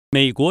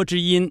美国之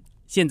音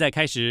现在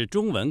开始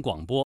中文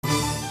广播。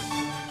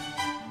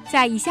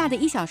在以下的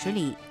1小时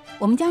里，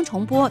我们将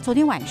重播昨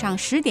天晚上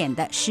10点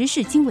的时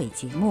事经纬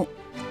节目。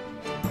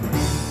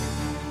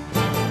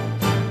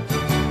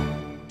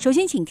首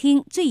先，请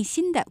听最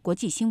新的国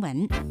际新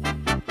闻。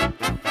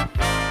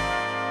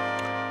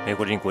美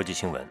国之音国际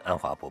新闻，安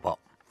华播报。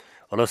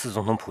俄罗斯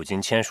总统普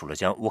京签署了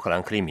将乌克兰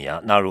克里米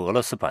亚纳入俄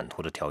罗斯版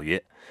图的条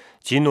约，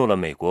激怒了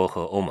美国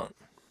和欧盟。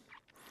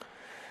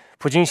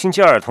普京星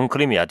期二同克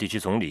里米亚地区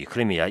总理、克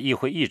里米亚议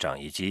会议长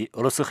以及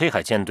俄罗斯黑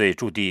海舰队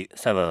驻地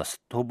塞瓦斯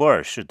托波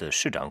尔市的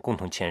市长共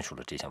同签署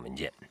了这项文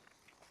件。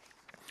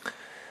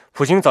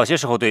普京早些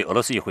时候对俄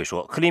罗斯议会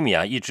说，克里米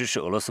亚一直是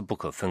俄罗斯不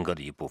可分割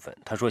的一部分。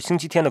他说，星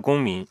期天的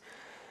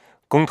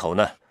公投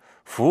呢，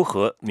符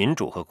合民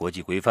主和国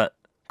际规范，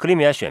克里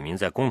米亚选民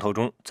在公投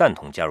中赞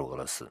同加入俄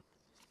罗斯。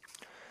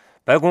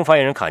白宫发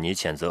言人卡尼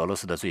谴责俄罗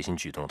斯的最新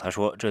举动，他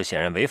说，这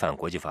显然违反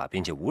国际法，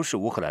并且无视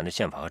乌克兰的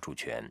宪法和主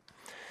权。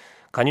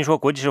卡尼说，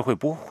国际社会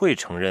不会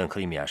承认克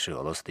里米亚是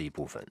俄罗斯的一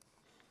部分。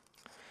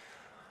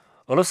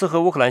俄罗斯和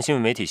乌克兰新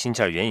闻媒体星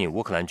期二援引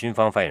乌克兰军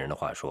方发言人的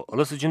话说，俄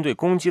罗斯军队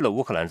攻击了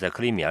乌克兰在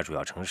克里米亚主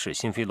要城市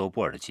辛菲罗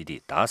波尔的基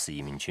地，打死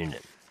1名军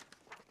人。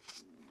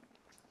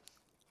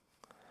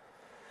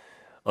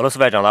俄罗斯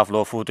外长拉夫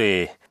罗夫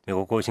对美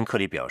国国务卿克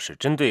里表示，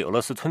针对俄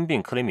罗斯吞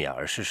并克里米亚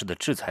而实施的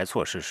制裁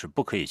措施是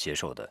不可以接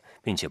受的，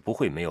并且不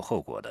会没有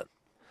后果的。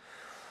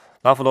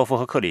拉夫罗夫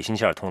和克里星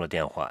期二通了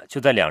电话，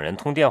就在两人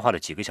通电话的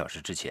几个小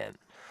时之前，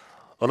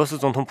俄罗斯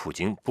总统普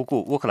京不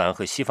顾乌克兰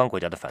和西方国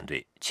家的反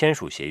对，签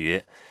署协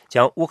约，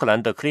将乌克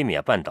兰的克里米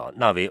亚半岛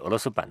纳为俄罗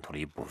斯版图的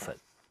一部分。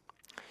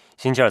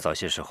星期二早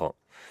些时候，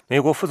美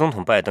国副总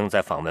统拜登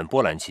在访问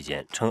波兰期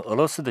间称，俄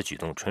罗斯的举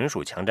动纯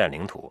属强占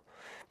领土，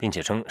并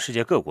且称世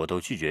界各国都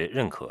拒绝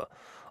认可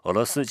俄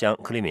罗斯将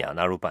克里米亚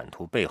纳入版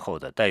图背后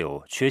的带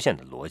有缺陷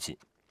的逻辑。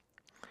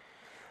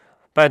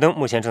拜登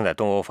目前正在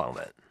东欧访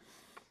问。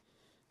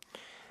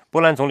波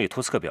兰总理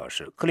图斯克表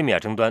示，克里米亚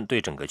争端对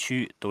整个区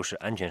域都是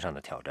安全上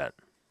的挑战。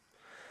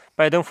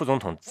拜登副总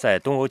统在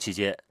东欧期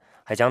间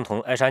还将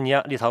同爱沙尼亚、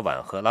立陶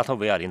宛和拉脱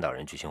维亚领导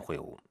人举行会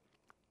晤。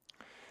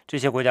这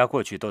些国家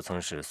过去都曾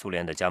是苏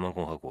联的加盟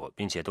共和国，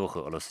并且都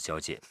和俄罗斯交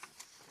界。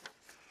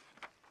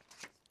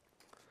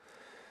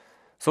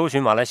搜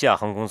寻马来西亚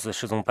航空公司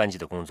失踪班机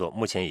的工作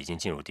目前已经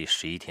进入第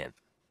11天，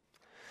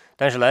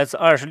但是来自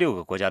26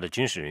个国家的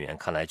军事人员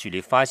看来，距离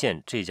发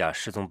现这架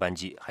失踪班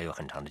机还有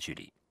很长的距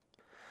离。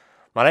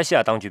马来西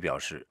亚当局表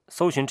示，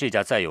搜寻这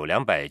架载有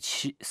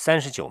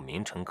239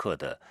名乘客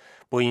的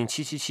波音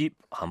777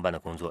航班的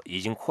工作已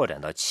经扩展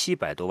到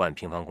700多万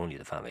平方公里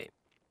的范围。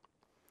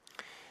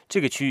这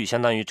个区域相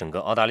当于整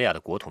个澳大利亚的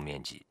国土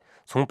面积，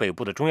从北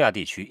部的中亚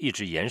地区一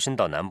直延伸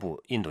到南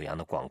部印度洋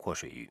的广阔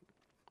水域。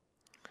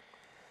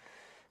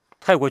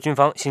泰国军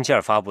方星期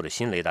二发布的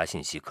新雷达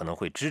信息可能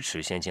会支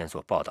持先前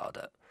所报道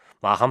的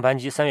马航班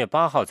机3月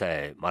8号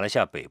在马来西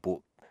亚北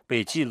部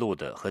被记录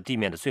的和地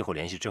面的最后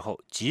联系之后，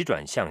急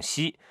转向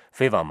西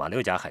飞往马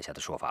六甲海峡的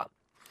说法。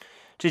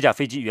这架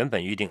飞机原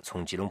本预定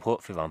从吉隆坡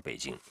飞往北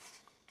京。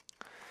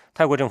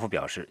泰国政府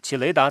表示，其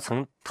雷达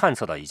曾探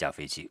测到一架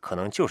飞机，可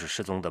能就是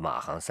失踪的马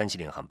航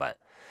370航班，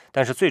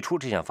但是最初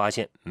这项发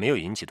现没有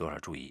引起多少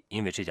注意，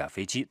因为这架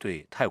飞机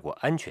对泰国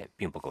安全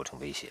并不构成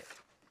威胁。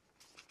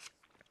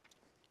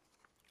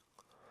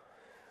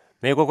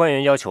美国官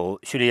员要求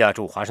叙利亚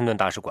驻华盛顿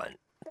大使馆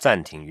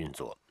暂停运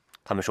作，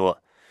他们说，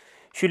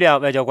叙利亚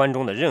外交官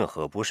中的任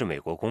何不是美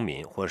国公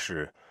民或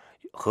是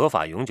合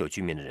法永久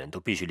居民的人都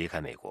必须离开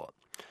美国。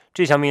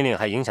这项命令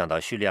还影响到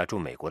叙利亚驻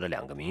美国的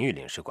2个名誉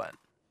领事馆。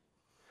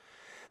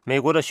美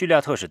国的叙利亚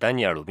特使丹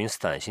尼尔·鲁宾斯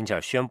坦星期二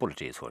宣布了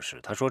这一措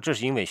施。他说，这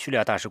是因为叙利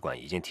亚大使馆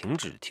已经停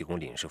止提供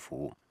领事服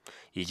务，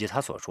以及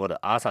他所说的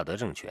阿萨德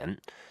政权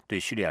对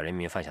叙利亚人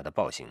民犯下的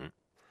暴行。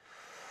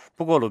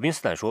不过，鲁宾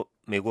斯坦说，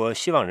美国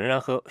希望仍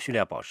然和叙利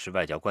亚保持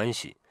外交关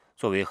系，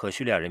作为和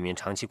叙利亚人民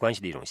长期关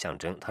系的一种象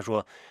征。他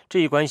说，这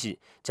一关系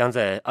将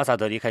在阿萨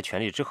德离开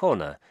权力之后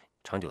呢，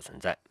长久存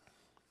在。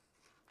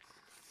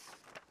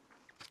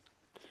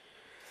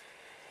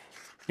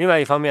另外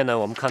一方面呢，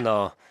我们看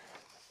到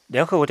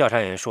联合国调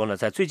查员说呢，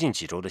在最近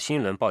几周的新一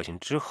轮暴行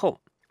之后，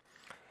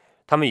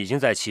他们已经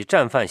在其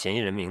战犯嫌疑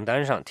人名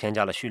单上添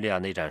加了叙利亚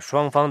内战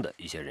双方的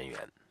一些人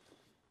员。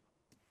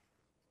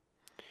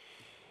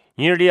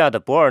尼日利亚的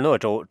博尔诺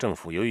州政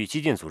府由于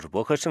激进组织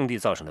伯克圣地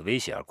造成的威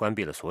胁而关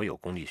闭了所有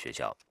公立学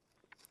校。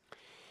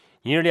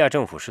尼日利亚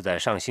政府是在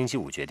上星期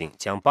五决定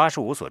将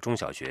85所中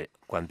小学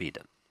关闭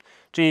的，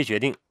这一决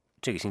定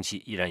这个星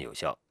期依然有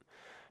效，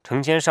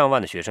成千上万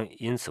的学生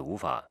因此无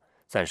法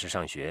暂时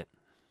上学。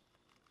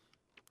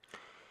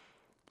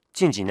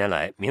近几年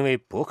来，名为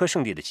伯克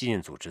圣地的激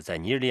进组织在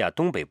尼日利亚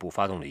东北部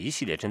发动了一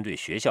系列针对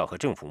学校和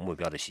政府目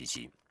标的袭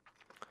击。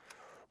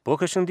伯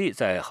克圣地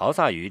在豪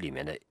萨语里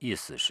面的意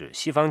思是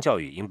西方教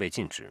育应被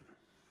禁止。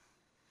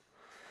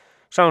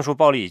上述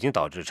暴力已经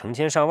导致成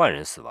千上万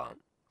人死亡。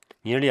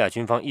尼日利亚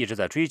军方一直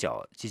在追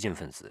剿激进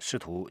分子，试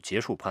图结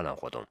束叛乱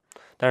活动，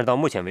但是到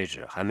目前为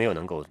止还没有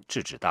能够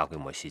制止大规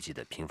模袭击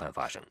的频繁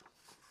发生。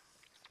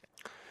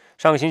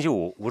上个星期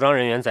五，武装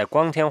人员在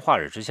光天化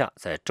日之下，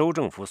在州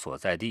政府所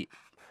在地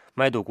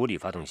麦杜古里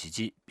发动袭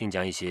击，并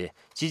将一些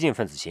激进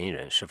分子嫌疑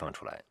人释放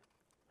出来。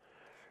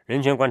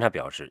人权观察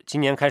表示，今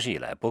年开始以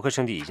来，博克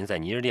圣地已经在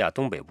尼日利亚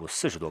东北部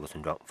40多个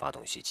村庄发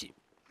动袭击。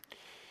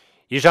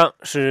以上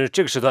是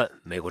这个时段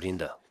美国之音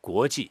的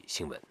国际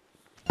新闻。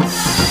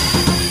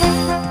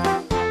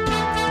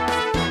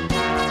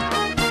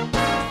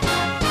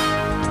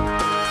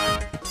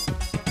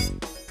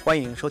欢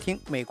迎收听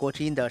美国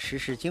之音的时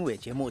事经纬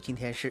节目。今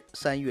天是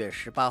3月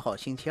18号，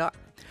星期二。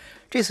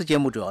这次节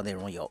目主要内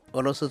容有：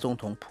俄罗斯总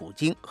统普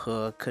京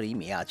和克里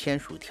米亚签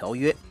署条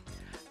约，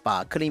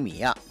把克里米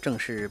亚正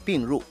式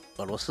并入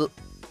俄罗斯；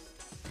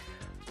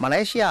马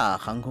来西亚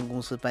航空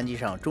公司班机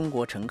上中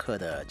国乘客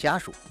的家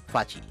属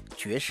发起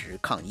绝食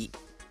抗议；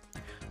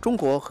中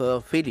国和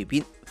菲律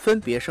宾分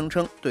别声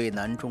称对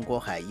南中国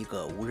海一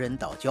个无人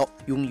岛礁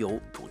拥有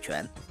主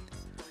权；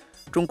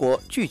中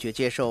国拒绝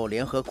接受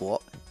联合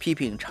国批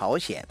评朝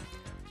鲜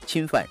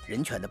侵犯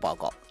人权的报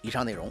告。以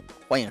上内容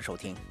欢迎收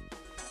听。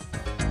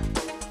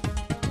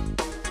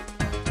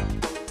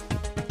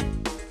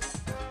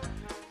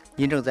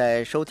您正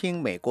在收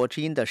听美国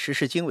之音的时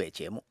事经纬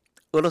节目。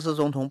俄罗斯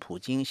总统普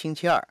京星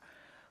期二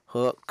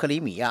和克里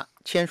米亚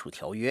签署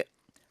条约，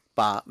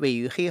把位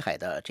于黑海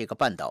的这个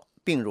半岛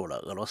并入了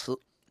俄罗斯。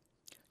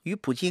与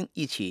普京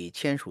一起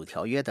签署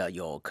条约的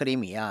有克里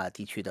米亚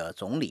地区的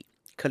总理、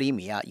克里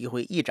米亚议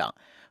会议长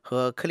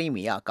和克里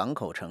米亚港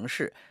口城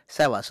市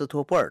塞瓦斯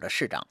托波尔的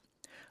市长。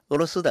俄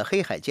罗斯的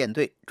黑海舰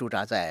队驻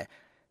扎在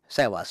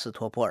塞瓦斯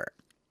托波尔。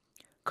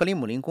克里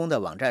姆林宫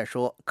的网站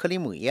说，克里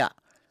米亚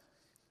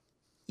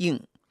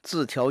应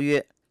自条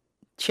约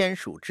签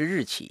署之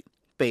日起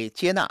被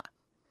接纳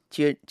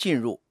进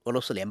入俄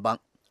罗斯联邦。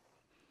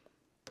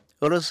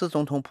俄罗斯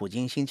总统普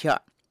京星期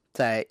二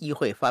在议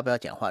会发表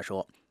讲话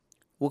说，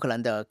乌克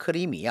兰的克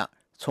里米亚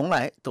从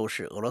来都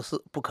是俄罗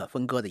斯不可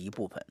分割的一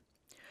部分。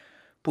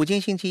普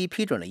京星期一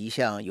批准了一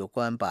项有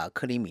关把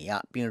克里米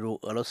亚并入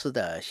俄罗斯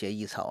的协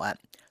议草案，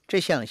这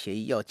项协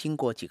议要经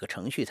过几个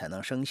程序才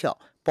能生效，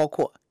包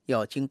括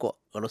要经过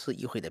俄罗斯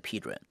议会的批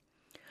准。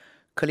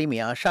克里米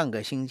亚上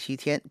个星期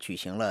天举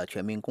行了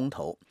全民公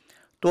投，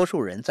多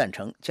数人赞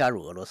成加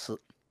入俄罗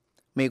斯。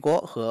美国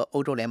和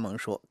欧洲联盟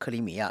说，克里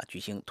米亚举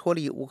行脱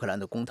离乌克兰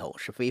的公投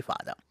是非法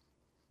的。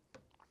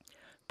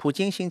普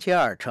京星期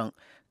二称，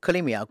克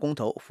里米亚公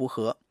投符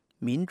合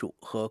民主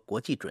和国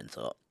际准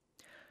则。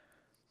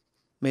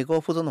美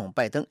国副总统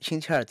拜登星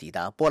期二抵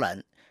达波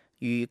兰，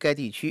与该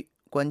地区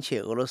关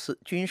切俄罗斯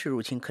军事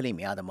入侵克里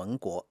米亚的盟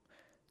国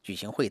举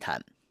行会谈。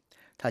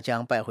他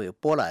将拜会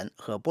波兰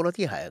和波罗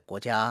的海国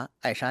家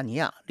爱沙尼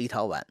亚、立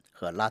陶宛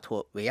和拉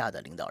脱维亚的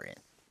领导人。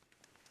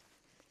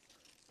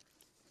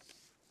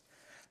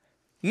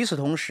与此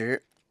同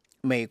时，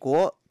美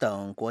国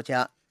等国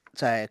家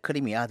在克里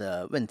米亚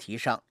的问题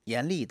上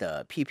严厉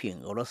地批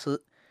评俄罗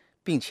斯，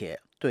并且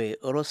对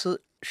俄罗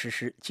斯实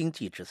施经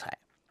济制裁。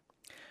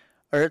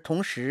而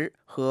同时，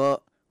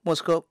和莫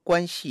斯科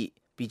关系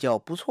比较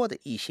不错的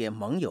一些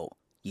盟友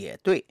也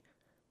对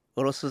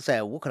俄罗斯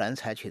在乌克兰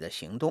采取的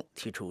行动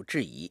提出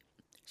质疑。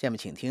下面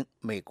请听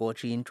美国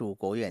之音驻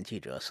国务院记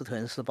者斯特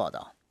恩斯报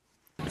道。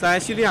在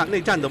叙利亚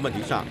内战的问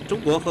题上，中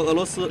国和俄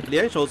罗斯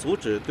联手阻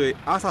止对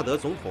阿萨德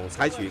总统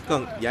采取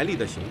更严厉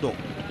的行动，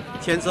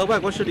谴责外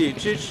国势力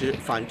支持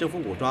反政府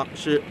武装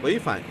是违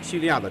反叙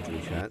利亚的主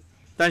权。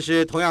但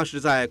是，同样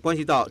是在关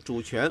系到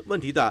主权问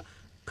题的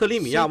克里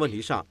米亚问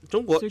题上，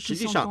中国实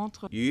际上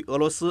与俄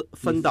罗斯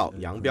分道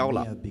扬镳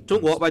了。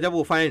中国外交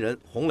部发言人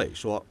洪磊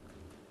说，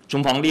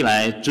中方历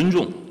来尊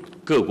重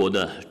各国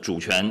的主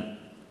权、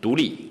独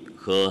立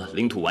和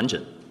领土完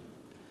整。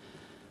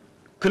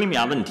克里米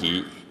亚问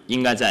题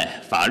应该在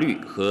法律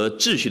和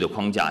秩序的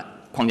框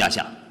架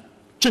下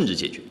政治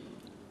解决。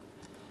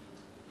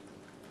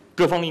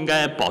各方应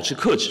该保持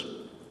克制，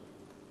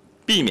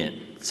避免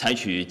采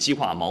取激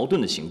化矛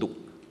盾的行动。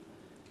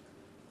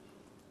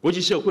国际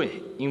社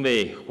会应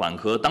为缓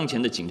和当前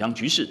的紧张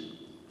局势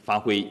发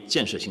挥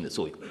建设性的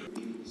作用。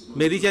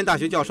美利坚大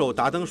学教授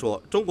达登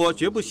说，中国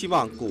绝不希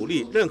望鼓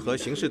励任何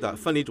形式的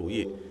分离主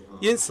义，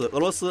因此俄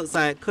罗斯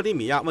在克里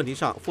米亚问题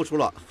上付出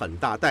了很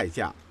大代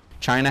价。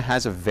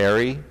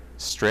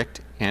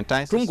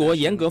中国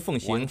严格奉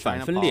行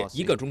反分裂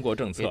一个中国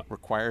政策，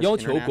要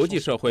求国际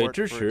社会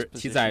支持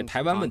其在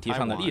台湾问题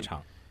上的立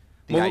场。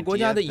某个国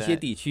家的一些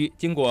地区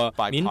经过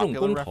民众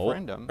公投，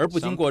而不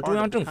经过中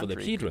央政府的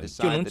批准，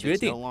就能决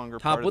定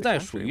它不再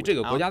属于这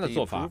个国家的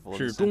做法，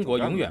是中国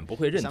永远不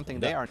会认同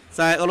的。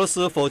在俄罗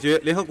斯否决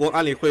联合国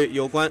安理会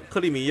有关克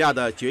里米亚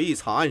的决议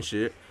草案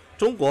时，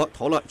中国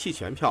投了弃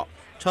权票，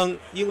称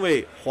应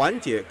为缓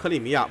解克里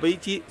米亚危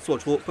机做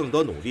出更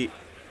多努力。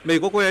美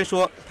国官员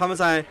说，他们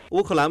在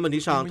乌克兰问题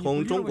上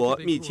同中国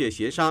密切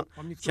协商，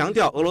强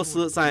调俄罗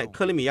斯在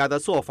克里米亚的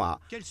做法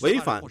违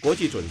反国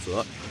际准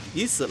则，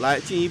以此来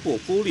进一步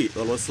孤立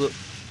俄罗斯。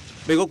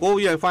美国国务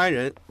院发言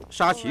人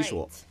沙奇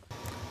说，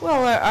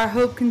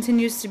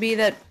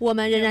我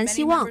们仍然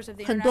希望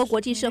很多国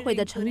际社会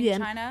的成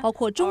员，包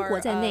括中国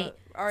在内，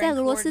在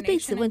俄罗斯对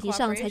此问题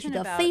上采取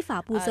的非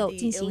法步骤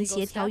进行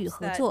协调与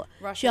合作，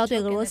需要对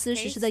俄罗斯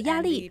实施的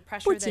压力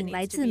不仅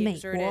来自美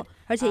国，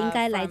而且应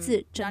该来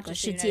自整个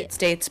世界。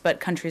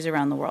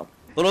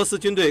俄罗斯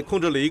军队控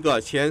制了一个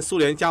前苏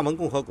联加盟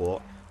共和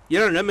国，也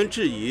让人们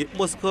质疑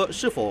莫斯科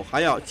是否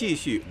还要继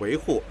续维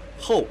护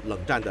后冷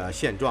战的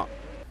现状。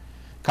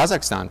例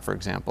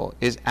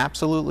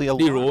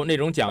如，那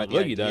种讲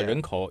俄语的人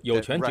口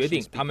有权决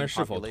定他们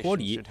是否脱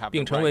离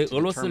并成为俄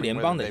罗斯联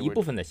邦的一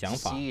部分的想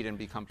法，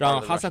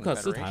让哈萨克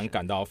斯坦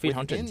感到非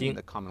常震惊。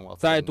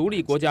在独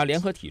立国家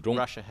联合体中，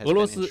俄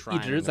罗斯一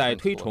直在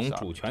推崇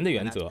主权的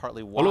原则。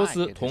俄罗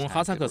斯同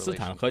哈萨克斯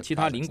坦和其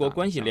他邻国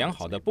关系良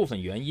好的部分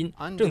原因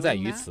正在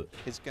于此。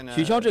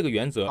取消这个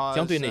原则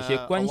将对那些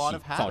关系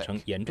造成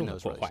严重的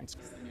破坏。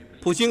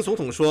普京总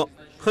统说，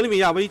克里米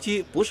亚危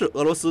机不是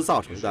俄罗斯造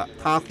成的。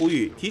他呼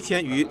吁提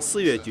前于4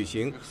月举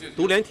行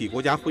独联体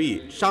国家会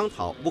议，商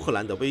讨乌克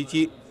兰的危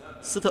机。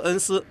斯特恩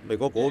斯，美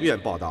国国务院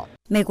报道。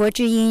美国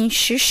之音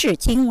时事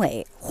经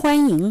纬，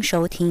欢迎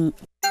收听。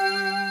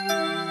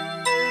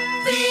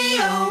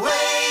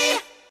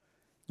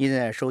您正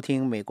在收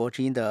听美国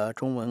之音的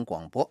中文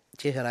广播。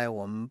接下来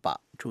我们把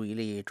注意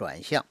力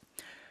转向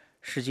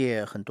世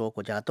界很多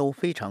国家都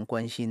非常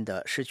关心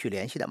的失去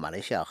联系的马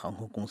来西亚航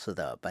空公司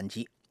的班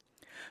机。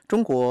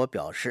中国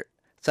表示，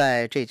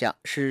在这架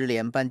失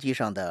联班机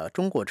上的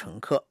中国乘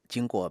客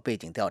经过背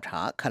景调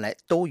查，看来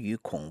都与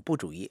恐怖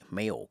主义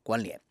没有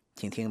关联。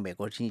请听美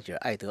国记者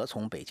艾德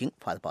从北京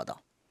发的报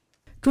道。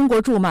中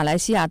国驻马来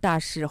西亚大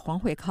使黄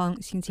惠康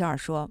星期二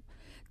说，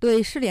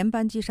对失联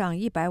班机上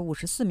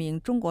154名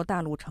中国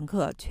大陆乘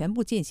客全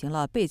部进行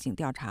了背景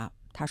调查。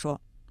他说，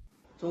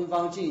中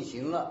方进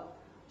行了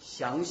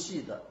详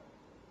细的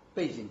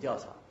背景调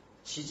查，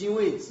迄今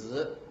为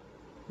止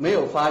没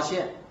有发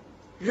现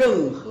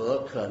任何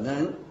可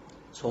能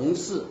从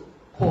事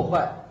破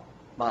坏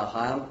马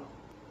航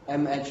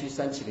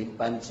MH370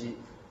 班机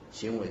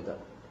行为的，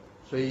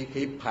所以可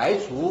以排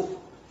除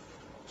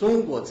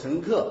中国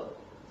乘客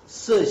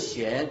涉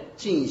嫌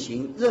进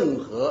行任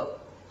何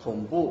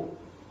恐怖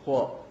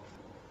或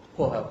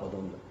破坏活动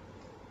的。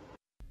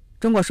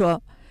中国说，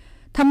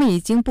他们已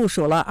经部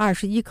署了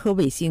21颗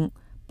卫星，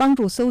帮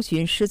助搜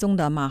寻失踪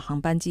的马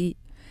航班机。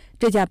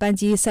这架班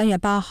机3月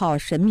8号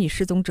神秘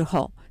失踪之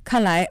后，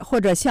看来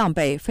或者向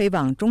北飞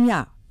往中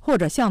亚，或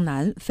者向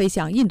南飞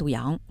向印度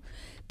洋。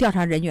调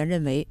查人员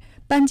认为，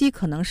班机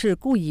可能是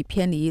故意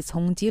偏离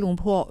从吉隆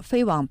坡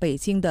飞往北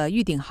京的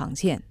预定航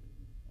线。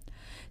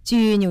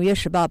据《纽约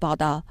时报》报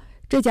道，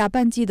这架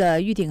班机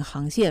的预定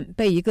航线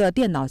被一个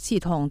电脑系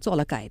统做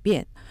了改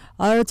变，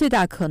而最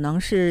大可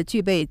能是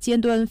具备尖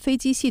端飞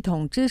机系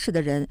统知识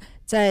的人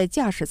在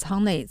驾驶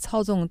舱内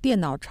操纵电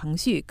脑程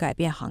序改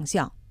变航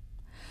向。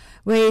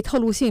未透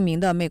露姓名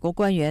的美国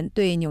官员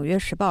对《纽约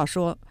时报》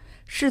说，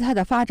事态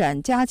的发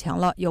展加强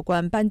了有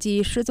关班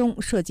机失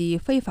踪涉及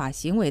非法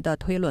行为的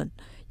推论，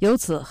由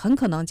此很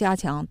可能加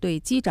强对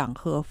机长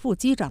和副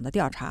机长的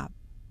调查。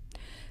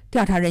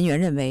调查人员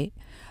认为，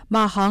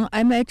马航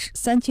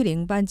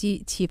MH370 班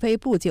机起飞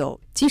不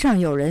久，机上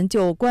有人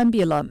就关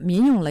闭了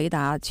民用雷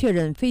达确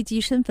认飞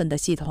机身份的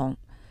系统。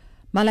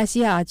马来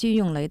西亚军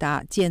用雷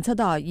达检测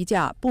到一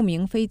架不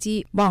明飞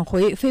机往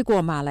回飞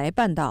过马来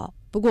半岛，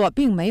不过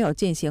并没有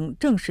进行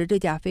证实这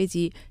架飞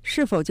机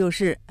是否就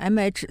是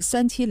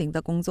MH370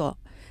 的工作。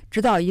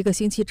直到1个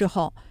星期之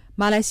后，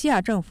马来西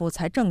亚政府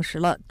才证实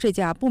了这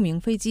架不明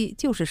飞机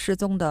就是失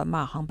踪的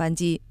马航班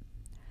机。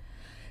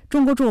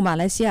中国驻马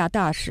来西亚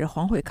大使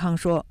黄惠康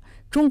说，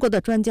中国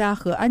的专家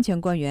和安全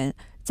官员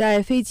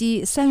在飞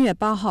机3月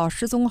8号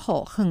失踪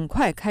后很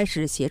快开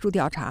始协助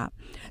调查，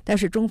但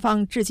是中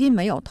方至今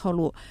没有透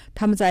露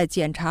他们在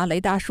检查雷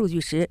达数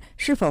据时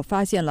是否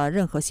发现了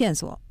任何线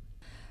索。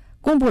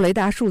公布雷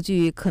达数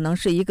据可能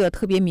是一个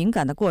特别敏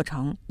感的过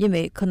程，因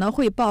为可能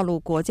会暴露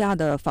国家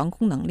的防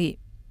空能力。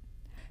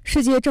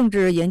世界政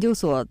治研究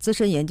所资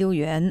深研究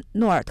员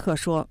诺尔特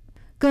说，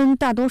跟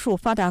大多数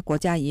发达国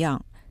家一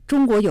样，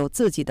中国有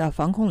自己的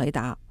防空雷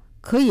达，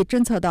可以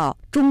侦测到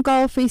中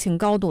高飞行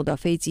高度的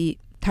飞机。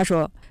他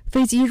说，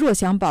飞机若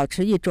想保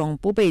持一种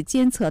不被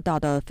监测到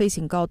的飞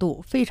行高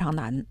度非常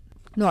难。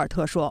诺尔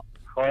特说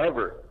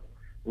However,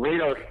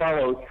 radar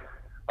follows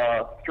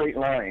a straight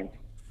line.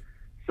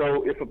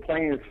 So if a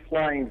plane is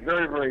flying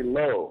very, very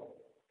low,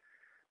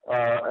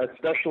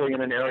 especially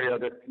in an area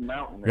that's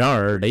mountainous. 然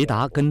而，雷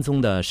达跟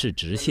踪的是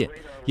直线，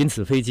因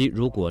此飞机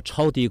如果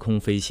超低空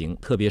飞行，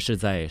特别是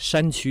在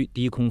山区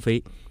低空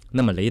飞，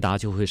那么雷达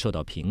就会受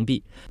到屏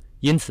蔽，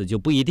因此就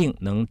不一定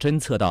能侦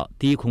测到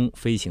低空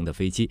飞行的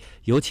飞机，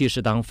尤其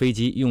是当飞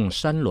机用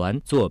山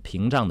峦做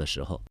屏障的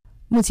时候。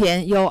目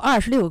前有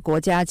26个国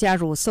家加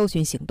入搜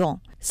寻行动，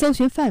搜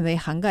寻范围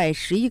涵盖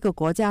11个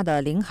国家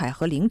的领海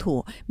和领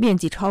土，面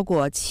积超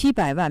过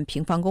700万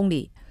平方公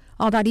里。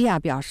澳大利亚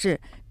表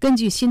示，根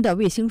据新的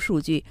卫星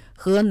数据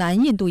和南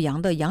印度洋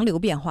的洋流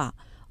变化，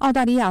澳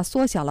大利亚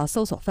缩小了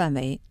搜索范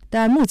围，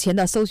但目前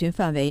的搜寻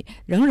范围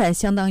仍然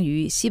相当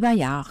于西班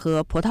牙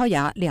和葡萄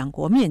牙2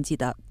国面积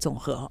的总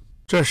和。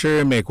这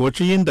是美国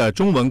之音的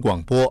中文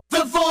广播。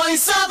 The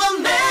Voice of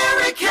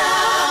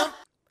America。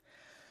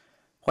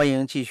欢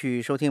迎继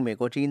续收听美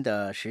国之音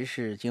的时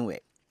事经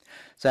纬。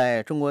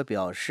在中国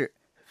表示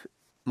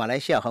马来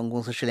西亚航空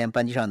公司失联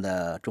班机上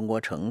的中国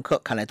乘客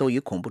看来都与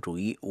恐怖主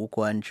义无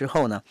关之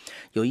后呢，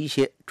有一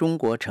些中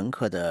国乘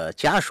客的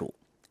家属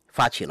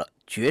发起了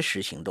绝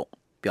食行动，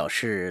表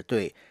示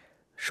对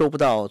收不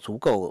到足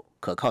够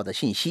可靠的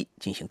信息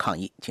进行抗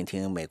议。请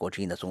听美国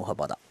之音的综合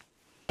报道。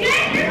绝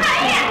食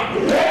抗议！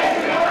绝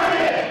食抗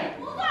议！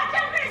不做政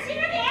治牺牲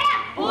品！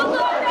不做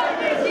政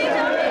治牺牲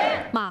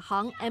品！马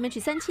航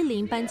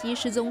MH370 班机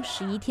失踪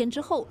11天之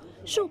后，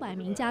数百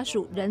名家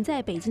属仍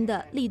在北京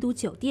的丽都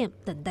酒店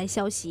等待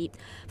消息。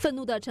愤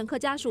怒的乘客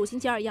家属星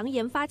期二扬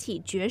言发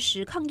起绝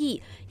食抗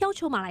议，要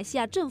求马来西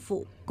亚政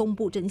府公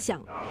布真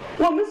相。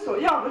我们所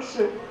要的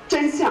是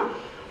真相，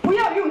不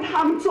要用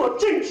他们做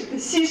政治的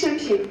牺牲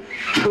品，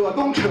扯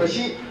东扯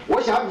西。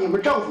我想你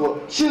们政府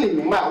心里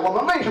明白，我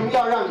们为什么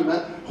要让你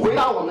们回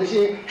答我们的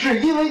信息，是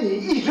因为你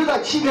一直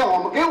在欺骗我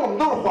们，给我们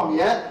都是谎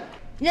言。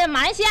人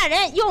马来西亚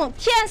人用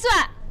天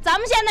算，咱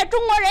们现在中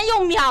国人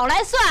用秒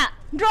来算，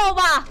你知道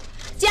吧？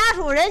家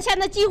属人现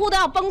在几乎都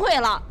要崩溃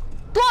了，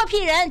多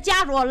批人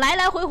家属来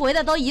来回回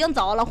的都已经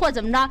走了，或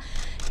怎么着，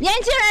年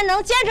轻人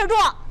能坚持住，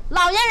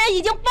老年人已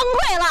经崩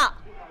溃了。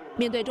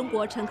面对中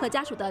国乘客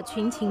家属的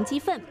群情激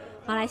愤，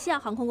马来西亚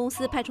航空公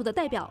司派出的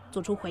代表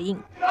作出回应。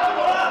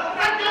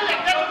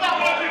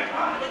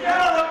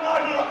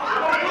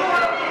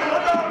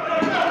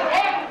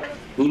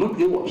你们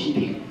给我批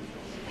评，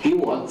给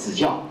我指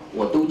教，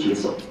我都接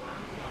受。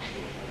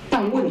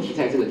但问题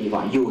在这个地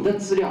方，有的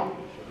资料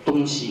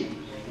东西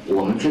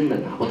我们真的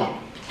拿不到，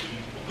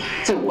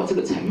在我这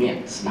个层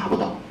面是拿不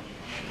到，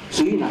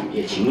所以呢，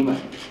也请你们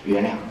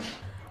原谅。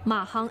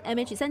马航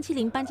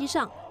MH370 班机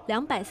上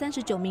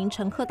239名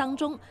乘客当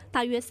中，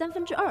大约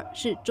2/3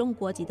是中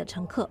国籍的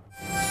乘客。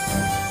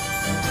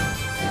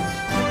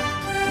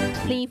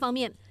另一方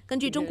面，根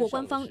据中国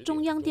官方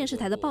中央电视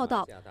台的报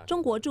道，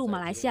中国驻马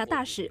来西亚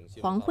大使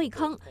黄惠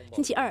康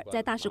星期二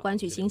在大使馆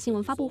举行新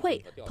闻发布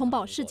会，通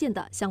报事件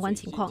的相关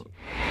情况。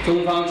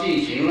中方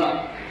进行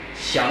了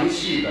详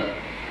细的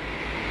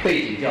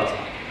背景调查，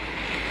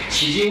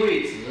迄今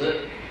为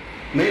止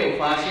没有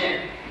发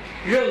现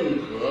任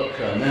何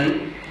可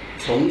能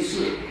从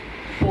事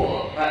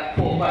破坏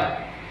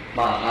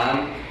马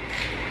航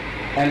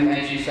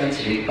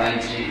MH370 班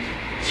机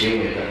行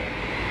为的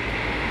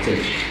证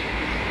据，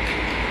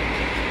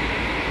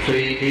所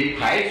以可以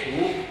排除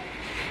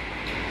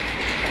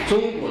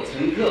中国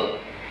乘客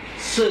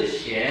涉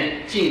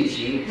嫌进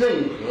行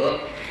任何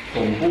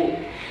恐怖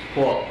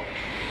或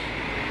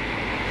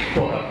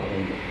破坏活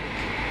动的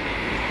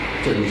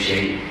这种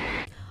嫌疑。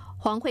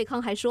黄惠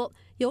康还说，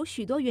有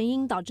许多原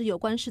因导致有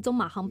关失踪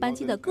马航班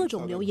机的各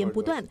种流言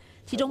不断，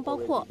其中包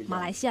括马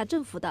来西亚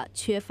政府的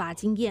缺乏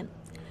经验。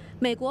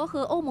美国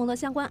和欧盟的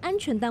相关安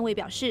全单位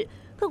表示，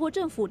各国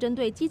政府针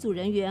对机组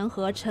人员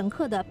和乘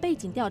客的背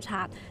景调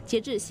查，截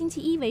至星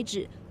期一为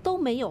止都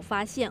没有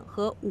发现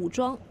和武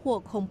装或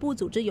恐怖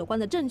组织有关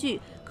的证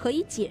据，可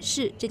以解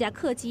释这架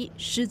客机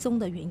失踪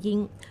的原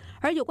因。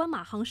而有关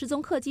马航失踪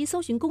客机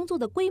搜寻工作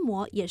的规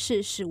模也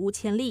是史无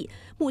前例，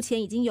目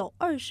前已经有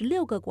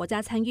26个国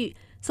家参与，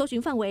搜寻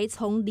范围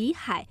从里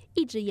海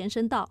一直延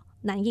伸到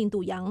南印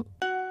度洋。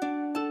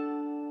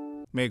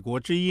美国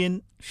之音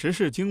时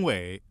事经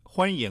纬，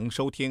欢迎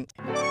收听。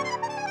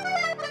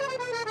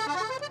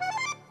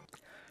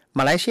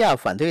马来西亚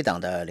反对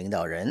党的领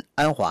导人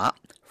安华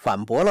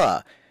反驳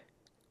了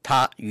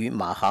他与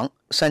马航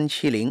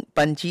370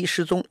班机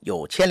失踪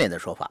有牵连的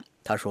说法。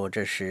他说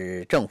这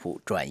是政府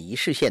转移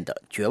视线的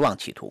绝望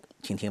企图。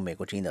请听美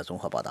国之音的综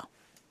合报道。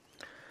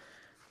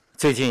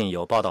最近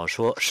有报道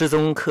说，失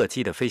踪客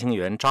机的飞行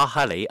员扎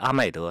哈雷·阿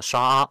麦德·沙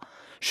阿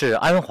是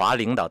安华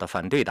领导的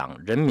反对党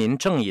人民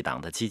正义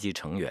党的积极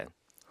成员。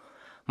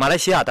马来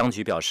西亚当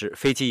局表示，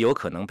飞机有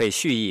可能被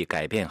蓄意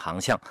改变航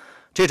向，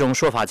这种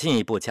说法进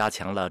一步加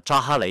强了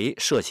扎哈雷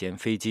涉嫌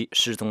飞机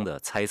失踪的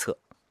猜测。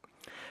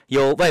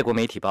有外国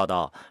媒体报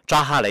道，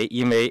扎哈雷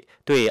因为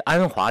对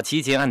安华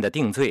基建案的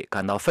定罪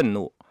感到愤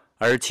怒，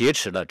而劫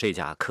持了这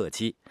架客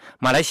机。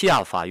马来西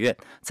亚法院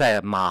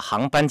在马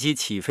航班机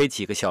起飞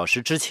几个小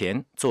时之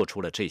前做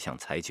出了这项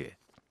裁决。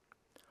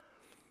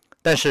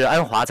但是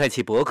安华在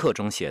其博客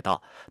中写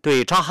道，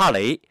对扎哈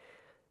雷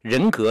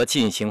人格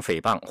进行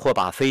诽谤或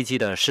把飞机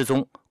的失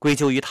踪归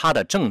咎于他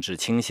的政治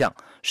倾向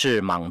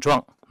是莽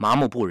撞、麻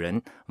木不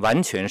仁，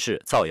完全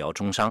是造谣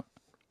中伤。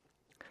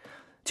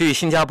据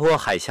新加坡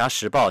海峡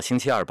时报星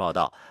期二报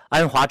道，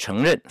安华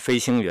承认飞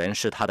行员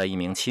是他的一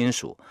名亲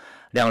属，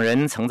两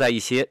人曾在一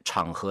些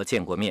场合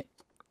见过面。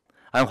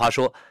安华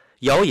说，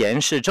谣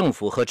言是政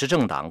府和执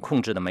政党控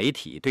制的媒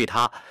体对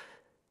他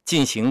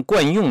进行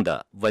惯用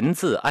的文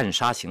字暗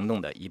杀行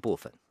动的一部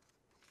分。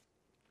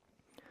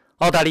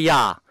澳大利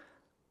亚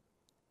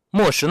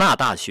莫什纳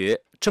大学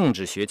政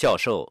治学教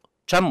授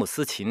詹姆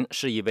斯·琴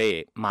是一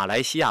位马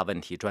来西亚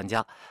问题专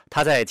家，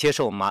他在接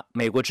受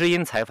美国之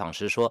音采访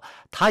时说，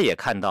他也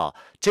看到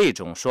这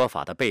种说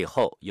法的背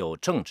后有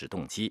政治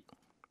动机。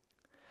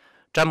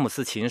詹姆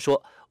斯·琴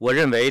说，我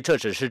认为这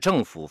只是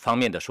政府方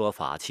面的说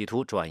法，企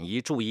图转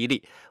移注意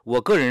力。我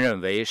个人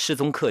认为失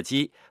踪客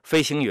机、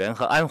飞行员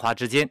和安华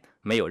之间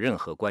没有任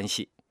何关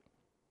系。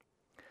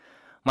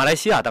马来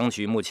西亚当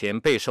局目前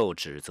备受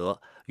指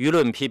责，舆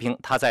论批评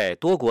他在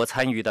多国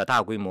参与的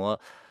大规模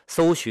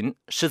搜寻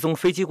失踪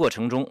飞机过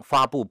程中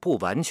发布不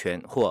完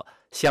全或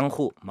相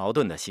互矛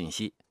盾的信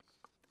息。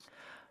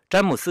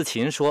詹姆斯·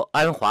秦说，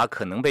安华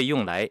可能被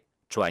用来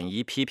转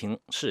移批评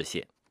视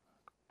线。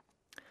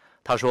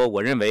他说，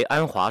我认为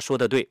安华说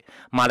得对，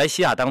马来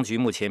西亚当局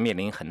目前面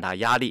临很大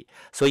压力，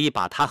所以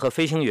把他和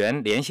飞行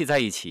员联系在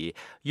一起，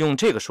用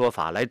这个说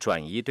法来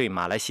转移对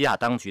马来西亚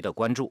当局的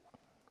关注。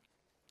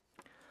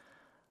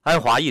安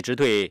华一直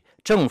对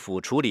政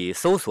府处理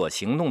搜索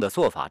行动的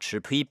做法持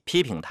批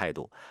评态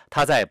度。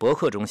他在博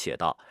客中写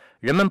道，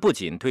人们不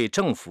仅对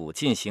政府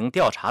进行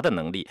调查的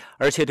能力，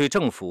而且对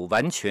政府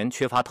完全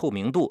缺乏透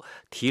明度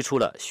提出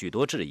了许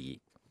多质疑。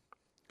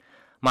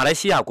马来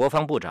西亚国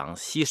防部长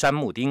西山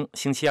穆丁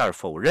星期二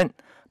否认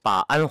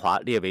把安华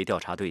列为调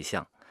查对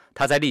象。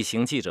他在例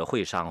行记者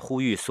会上呼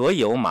吁所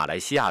有马来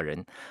西亚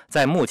人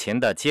在目前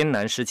的艰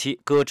难时期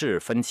搁置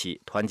分歧，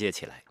团结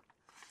起来。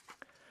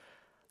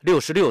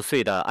66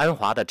岁的安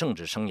华的政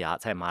治生涯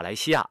在马来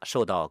西亚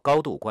受到高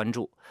度关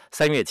注。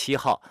3月7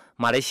号，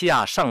马来西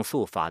亚上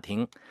诉法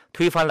庭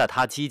推翻了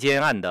他击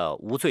奸案的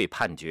无罪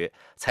判决，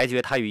裁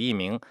决他与一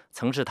名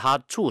曾是他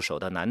助手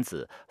的男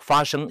子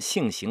发生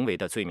性行为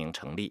的罪名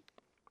成立。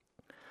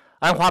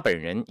安华本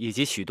人以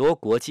及许多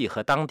国际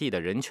和当地的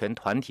人权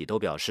团体都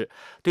表示，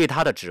对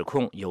他的指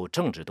控有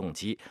政治动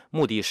机，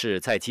目的是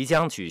在即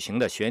将举行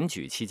的选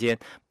举期间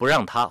不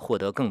让他获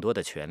得更多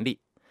的权利。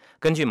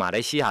根据马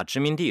来西亚殖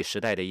民地时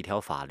代的一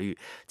条法律，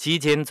击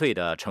奸罪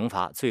的惩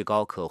罚最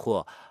高可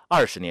获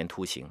20年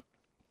徒刑。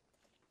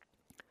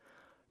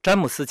詹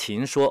姆斯·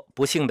秦说，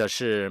不幸的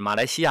是，马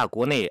来西亚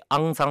国内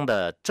肮脏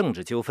的政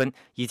治纠纷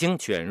已经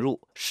卷入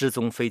失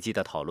踪飞机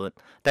的讨论，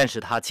但是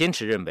他坚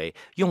持认为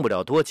用不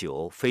了多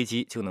久飞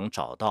机就能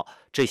找到，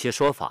这些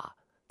说法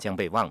将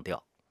被忘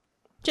掉。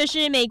这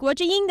是美国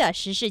之音的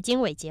时事经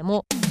纬节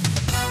目。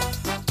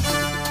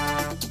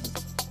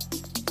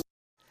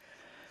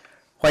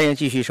欢迎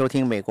继续收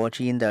听美国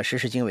之音的时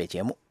事经纬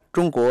节目。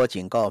中国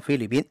警告菲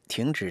律宾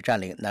停止占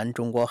领南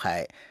中国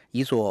海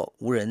一座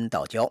无人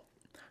岛礁，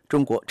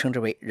中国称之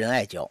为仁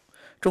爱礁。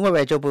中国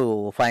外交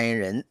部发言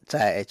人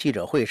在记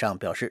者会上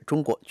表示，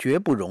中国绝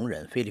不容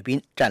忍菲律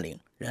宾占领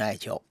仁爱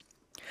礁。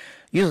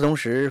与此同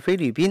时，菲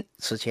律宾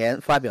此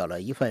前发表了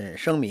一份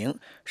声明，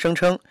声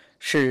称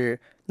是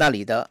那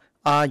里的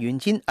阿云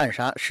金暗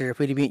杀是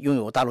菲律宾拥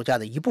有大陆架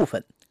的一部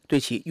分，对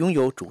其拥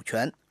有主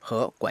权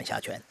和管辖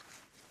权。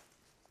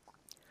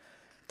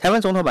台湾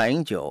总统马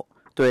英九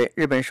对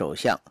日本首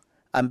相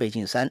安倍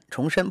晋三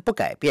重申不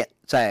改变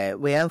在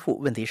慰安妇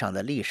问题上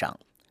的立场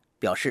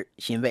表示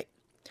欣慰。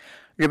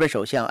日本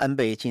首相安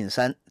倍晋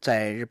三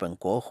在日本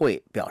国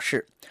会表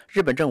示，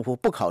日本政府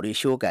不考虑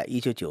修改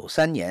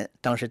1993年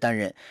当时担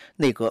任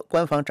内阁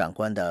官房长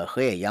官的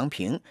河野洋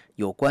平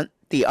有关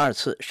第2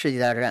次世界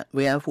大战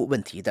慰安妇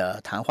问题的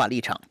谈话立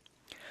场。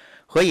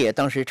河野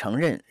当时承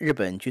认日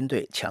本军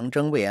队强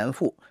征慰安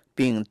妇，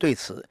并对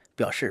此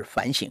表示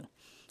反省。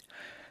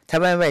台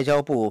湾外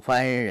交部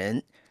发言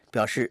人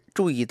表示，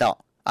注意到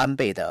安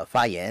倍的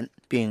发言，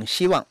并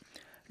希望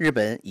日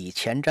本以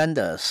前瞻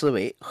的思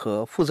维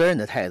和负责任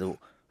的态度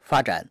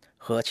发展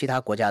和其他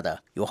国家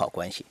的友好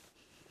关系。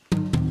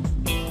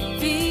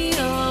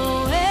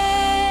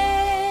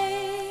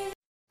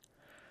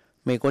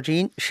美国之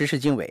音时事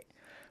经纬，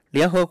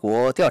联合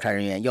国调查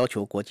人员要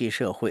求国际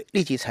社会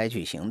立即采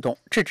取行动，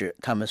制止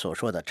他们所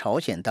说的朝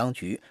鲜当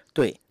局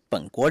对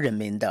本国人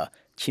民的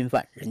侵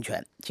犯人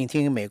权。请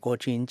听美国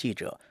之音记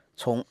者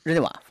从日内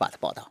瓦发的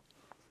报道。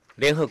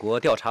联合国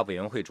调查委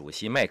员会主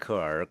席迈克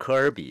尔·科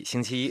尔比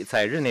星期一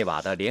在日内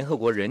瓦的联合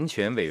国人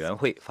权委员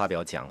会发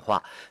表讲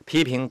话，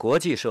批评国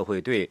际社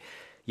会对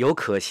有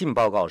可信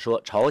报告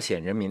说朝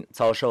鲜人民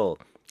遭受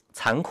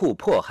残酷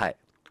迫害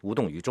无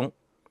动于衷。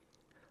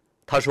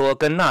他说，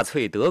跟纳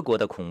粹德国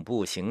的恐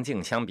怖行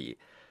径相比，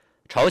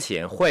朝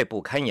鲜坏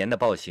不堪言的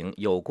暴行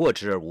有过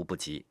之而无不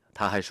及。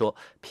他还说，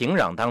平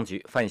壤当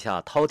局犯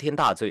下滔天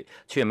大罪，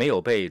却没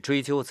有被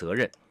追究责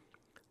任。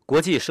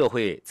国际社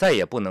会再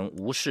也不能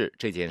无视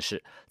这件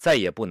事，再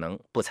也不能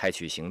不采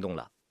取行动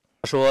了。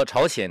他说，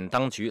朝鲜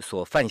当局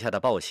所犯下的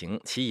暴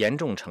行，其严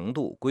重程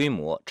度、规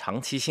模、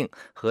长期性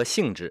和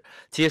性质，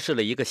揭示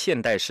了一个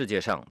现代世界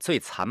上最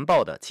残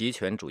暴的极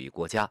权主义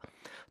国家。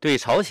对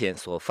朝鲜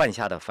所犯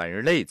下的反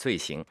人类罪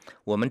行，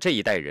我们这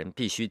一代人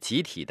必须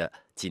集体的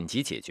紧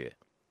急解决。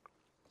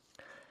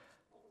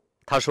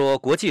他说，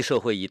国际社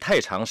会已太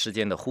长时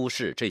间的忽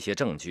视这些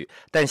证据，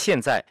但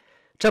现在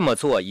这么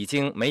做已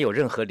经没有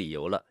任何理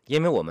由了，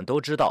因为我们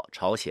都知道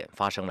朝鲜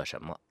发生了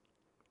什么。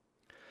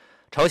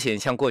朝鲜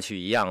像过去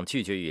一样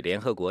拒绝与联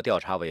合国调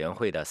查委员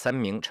会的3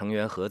名成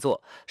员合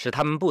作，使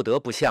他们不得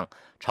不向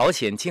朝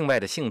鲜境外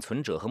的幸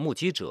存者和目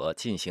击者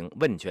进行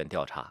问卷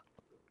调查。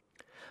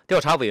调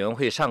查委员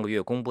会上个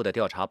月公布的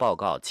调查报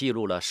告记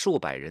录了数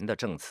百人的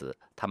证词，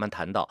他们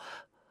谈到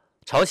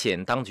朝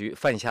鲜当局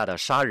犯下的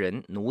杀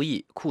人、奴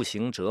役、酷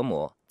刑折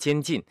磨、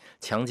监禁、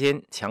强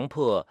奸、强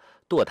迫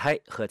堕胎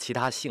和其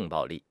他性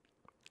暴力。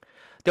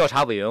调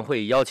查委员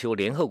会要求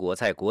联合国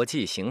在国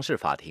际刑事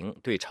法庭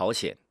对朝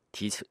鲜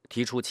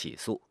提出起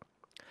诉。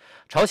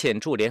朝鲜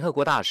驻联合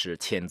国大使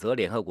谴责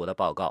联合国的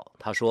报告，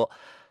他说，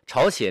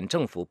朝鲜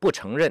政府不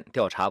承认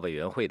调查委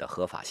员会的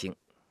合法性。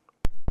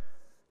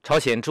朝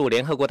鲜驻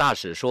联合国大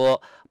使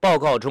说，报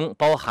告中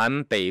包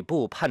含北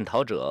部叛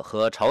逃者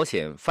和朝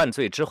鲜犯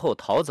罪之后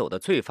逃走的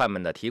罪犯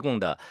们提供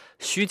的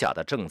虚假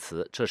的证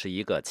词，这是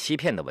一个欺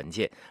骗的文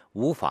件，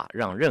无法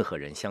让任何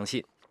人相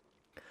信。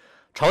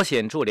朝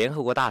鲜驻联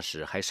合国大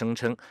使还声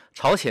称，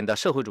朝鲜的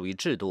社会主义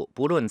制度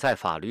不论在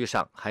法律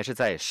上还是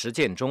在实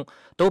践中，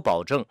都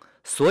保证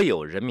所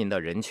有人民的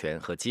人权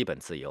和基本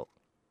自由。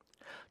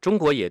中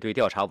国也对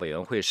调查委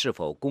员会是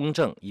否公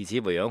正以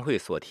及委员会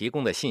所提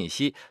供的信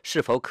息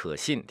是否可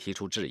信提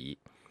出质疑。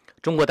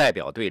中国代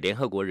表对联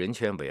合国人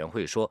权委员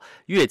会说，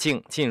越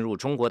境进入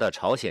中国的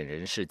朝鲜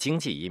人是经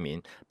济移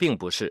民，并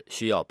不是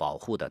需要保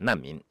护的难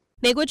民。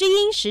美国之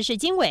音时事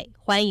经纬，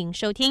欢迎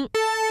收听。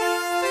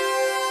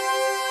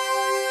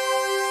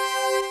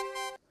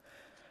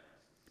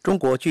中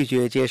国拒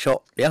绝接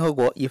受联合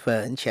国一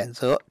份谴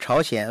责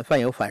朝鲜犯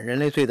有反人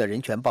类罪的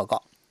人权报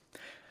告。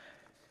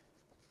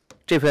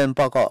这份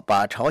报告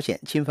把朝鲜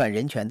侵犯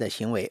人权的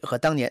行为和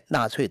当年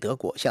纳粹德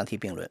国相提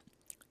并论。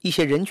一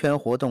些人权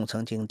活动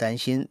曾经担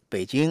心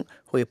北京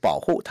会保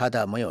护他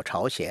的盟友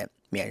朝鲜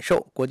免受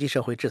国际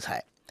社会制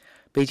裁。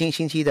北京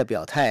星期一的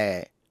表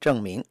态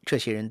证明这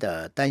些人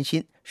的担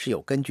心是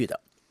有根据的。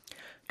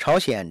朝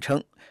鲜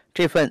称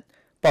这份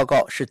报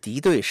告是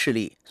敌对势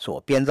力所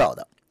编造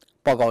的。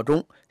报告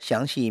中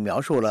详细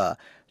描述了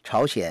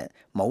朝鲜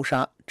谋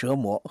杀、折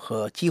磨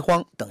和饥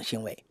荒等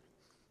行为。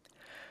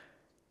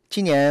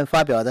今年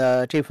发表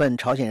的这份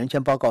朝鲜人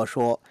权报告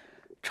说，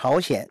朝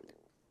鲜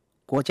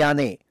国家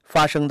内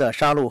发生的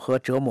杀戮和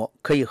折磨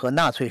可以和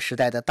纳粹时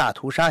代的大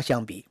屠杀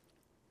相比。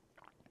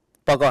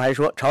报告还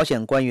说，朝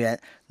鲜官员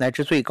乃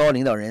至最高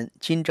领导人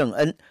金正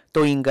恩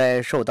都应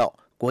该受到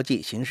国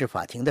际刑事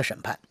法庭的审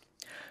判。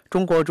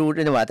中国驻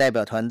日内瓦代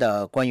表团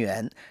的官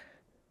员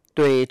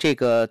对这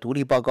个独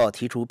立报告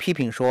提出批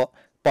评，说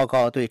报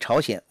告对朝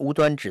鲜无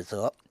端指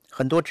责，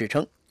很多指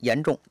称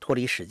严重脱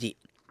离实际。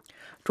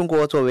中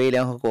国作为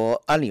联合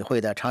国安理会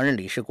的常任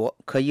理事国，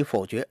可以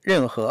否决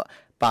任何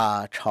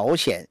把朝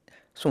鲜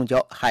送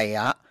交海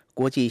牙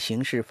国际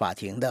刑事法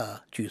庭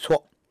的举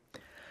措。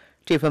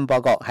这份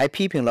报告还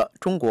批评了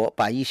中国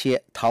把一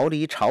些逃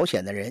离朝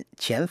鲜的人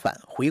遣返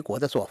回国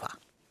的做法。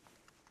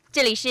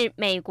这里是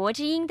美国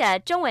之音的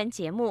中文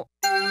节目。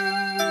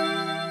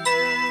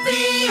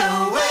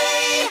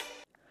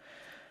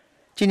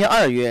今年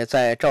2月，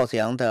在赵子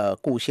阳的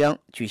故乡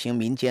举行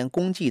民间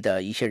公祭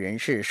的一些人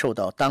士受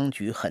到当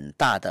局很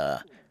大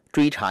的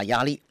追查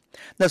压力。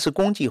那次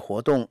公祭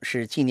活动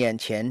是纪念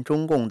前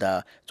中共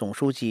的总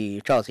书记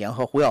赵子阳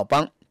和胡耀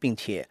邦，并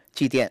且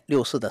祭奠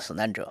6·4的死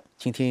难者。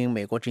请听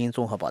美国之音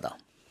综合报道。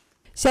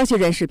消息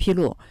人士披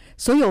露，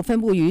所有分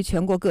布于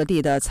全国各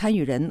地的参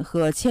与人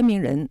和签名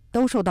人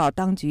都受到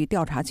当局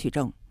调查取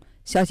证。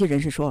消息人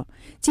士说，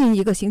近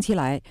1个星期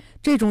来，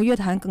这种约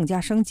谈更加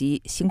升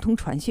级，形同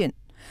传讯。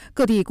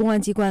各地公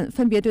安机关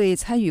分别对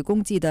参与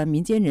公祭的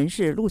民间人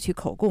士录取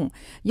口供，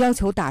要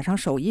求打上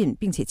手印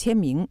并且签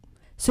名。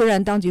虽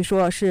然当局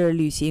说是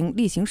履行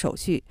例行手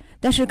续，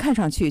但是看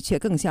上去却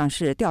更像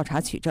是调查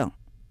取证。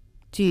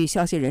据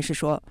消息人士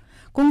说，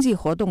公祭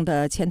活动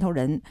的牵头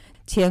人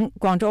前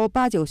广州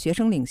8·9学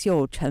生领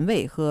袖陈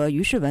蔚和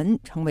于世文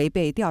成为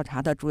被调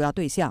查的主要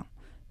对象。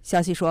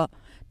消息说，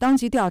当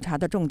局调查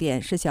的重点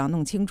是想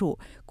弄清楚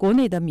国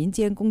内的民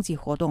间公祭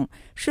活动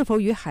是否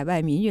与海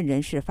外民运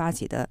人士发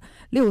起的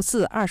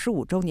6·4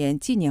 25周年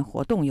纪念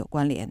活动有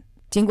关联。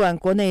尽管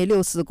国内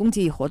6·4公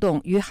祭活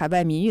动与海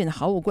外民运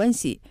毫无关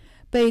系，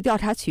被调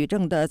查取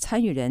证的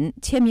参与人、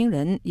签名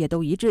人也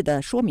都一致地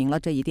说明了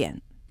这一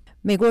点。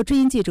美国之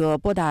音记者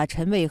拨打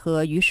陈蔚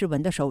和于世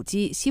文的手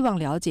机，希望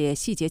了解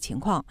细节情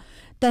况，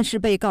但是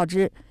被告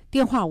知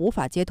电话无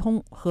法接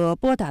通，和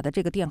拨打的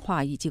这个电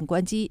话已经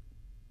关机。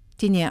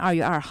今年2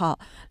月2号，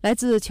来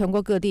自全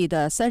国各地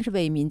的30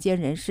位民间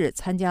人士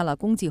参加了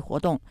公祭活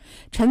动。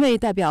陈蔚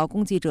代表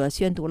公祭者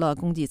宣读了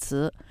公祭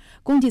词，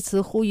公祭词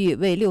呼吁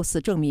为6·4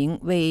证明，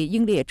为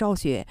英烈昭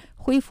雪，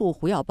恢复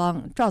胡耀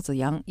邦、赵紫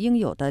阳应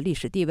有的历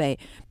史地位，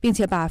并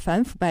且把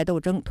反腐败斗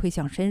争推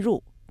向深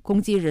入。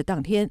公祭日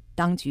当天，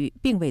当局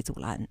并未阻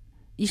拦。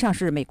以上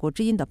是美国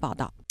之音的报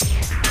道。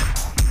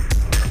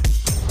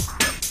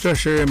这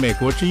是美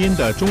国之音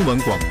的中文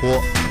广播。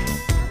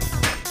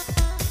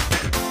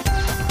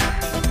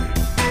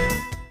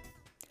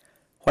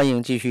欢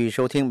迎继续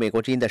收听美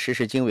国之音的时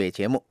事经纬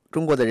节目。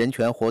中国的人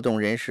权活动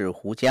人士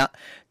胡佳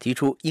提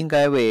出，应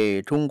该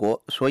为中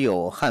国所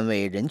有捍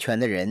卫人权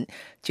的人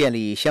建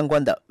立相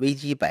关的维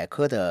基百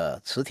科的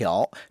词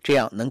条，这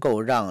样能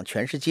够让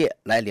全世界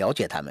来了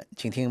解他们。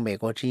请听美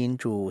国之音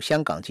驻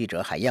香港记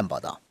者海燕报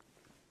道。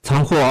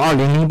曾获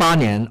2008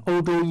年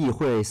欧洲议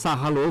会萨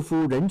哈罗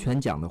夫人权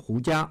奖的胡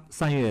佳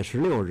3月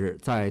16日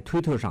在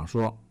推特上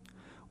说，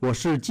我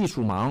是技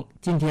术盲，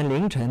今天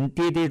凌晨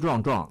跌跌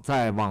撞撞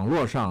在网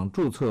络上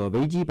注册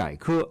维基百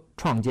科，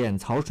创建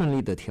曹顺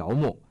利的条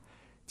目。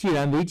既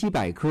然维基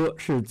百科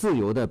是自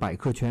由的百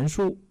科全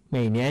书，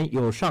每年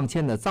有上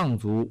千的藏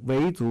族、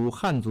维族、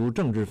汉族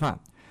政治犯，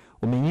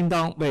我们应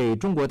当为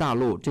中国大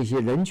陆这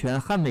些人权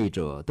捍卫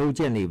者都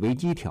建立维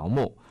基条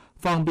目，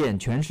方便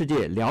全世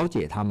界了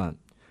解他们。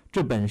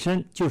这本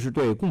身就是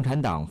对共产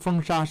党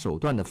封杀手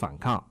段的反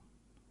抗。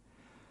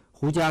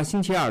胡佳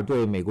星期二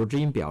对美国之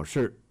音表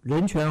示，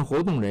人权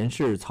活动人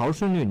士曹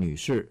顺利女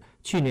士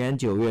去年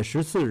9月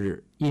14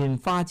日因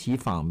发起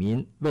访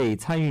民为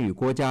参与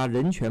国家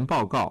人权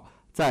报告，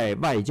在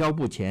外交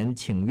部前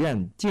请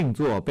愿静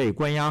坐被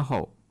关押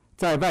后，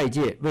在外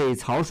界为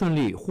曹顺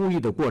利呼吁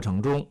的过程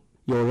中，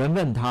有人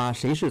问他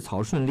谁是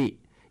曹顺利，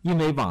因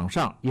为网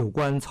上有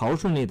关曹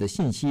顺利的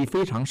信息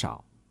非常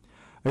少，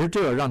而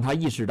这让他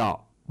意识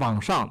到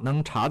网上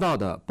能查到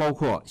的包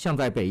括像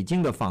在北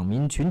京的访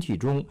民群体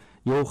中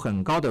有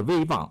很高的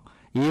威望，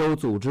也有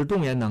组织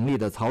动员能力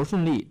的曹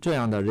顺利这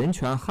样的人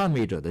权捍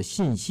卫者的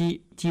信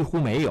息几乎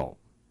没有。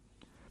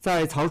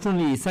在曹顺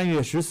利3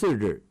月14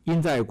日因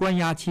在关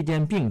押期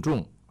间病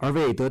重而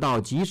未得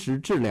到及时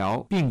治疗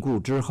病故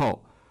之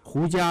后，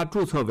胡佳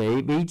注册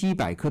为维基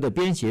百科的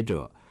编写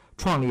者，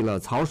创立了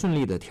曹顺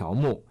利的条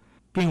目，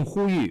并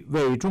呼吁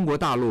为中国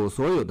大陆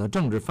所有的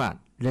政治犯、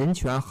人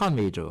权捍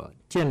卫者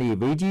建立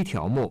维基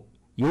条目，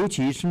尤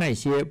其是那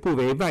些不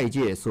为外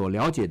界所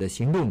了解的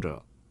行动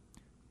者。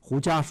胡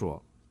佳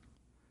说，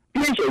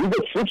编写一个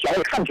词条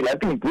看起来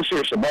并不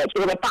是什么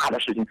多么大的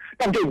事情，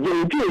但这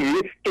有助于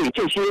给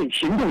这些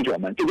行动者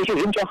们、这些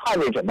人权捍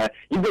卫者们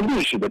一个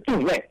历史的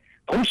定位，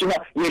同时呢，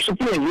也是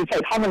便于在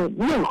他们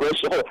任何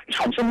时候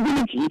产生危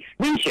急、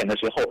危险的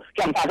时候，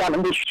让大家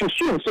能够去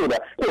迅速的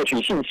获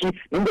取信息，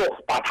能够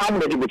把他们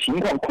的这个情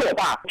况扩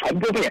大、传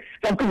播遍，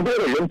让更多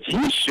的人及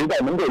时的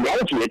能够了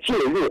解、介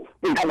入，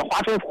为他们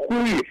发出呼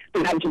吁，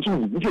对他们进行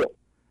营救。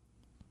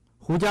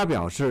胡佳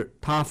表示，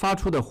他发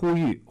出的呼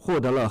吁获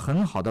得了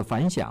很好的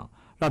反响，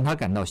让他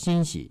感到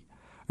欣喜。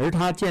而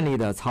他建立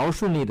的曹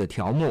顺利的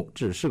条目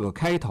只是个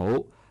开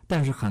头，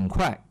但是很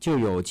快就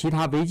有其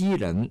他维基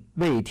人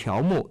为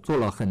条目做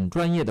了很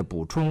专业的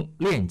补充、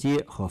链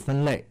接和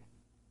分类。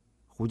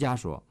胡佳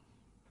说，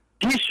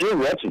其实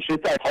我只是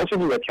在曹顺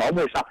利的条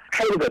目上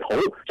开了个头，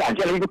展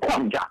现了一个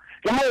框架，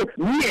然后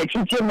一夜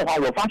之间的话，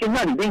我发现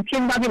那里边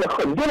添加进了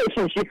很多的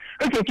信息，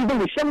而且这都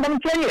是相当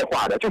专业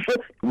化的。就是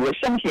说，我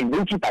相信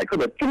维基百科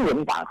的中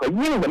文版和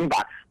英文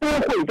版都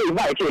会对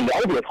外界了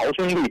解曹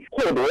顺利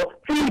获得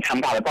非常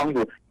大的帮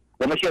助。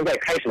我们现在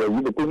开始了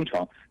一个工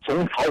程，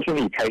从曹顺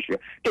利开始，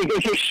对这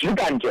些实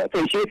干者、这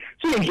些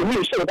最容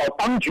易受到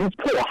当局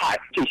迫害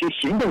这些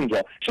行动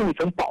者是一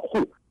层保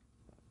护。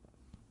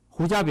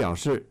胡佳表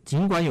示，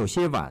尽管有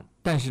些晚，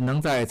但是能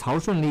在曹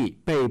顺利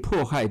被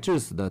迫害致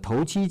死的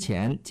头七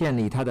前建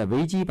立他的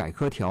维基百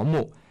科条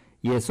目，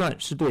也算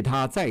是对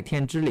他在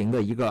天之灵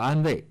的一个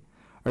安慰。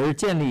而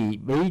建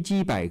立维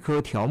基百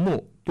科条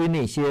目对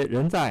那些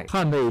仍在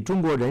捍卫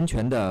中国人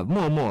权的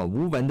默默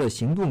无闻的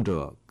行动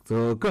者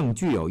则更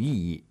具有意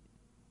义。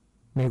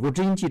美国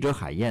之音记者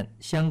海燕，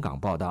香港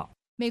报道。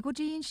美国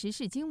之音时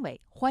事经纬，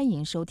欢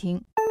迎收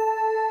听。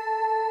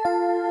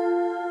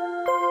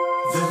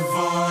The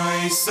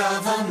Voice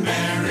of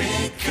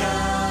America。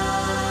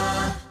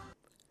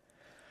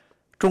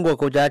 中国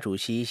国家主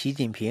席习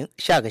近平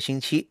下个星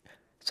期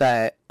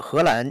在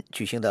荷兰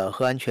举行的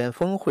核安全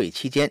峰会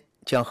期间，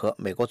将和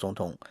美国总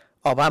统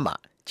奥巴马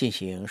进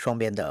行双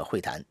边的会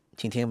谈。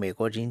请听美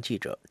国之音记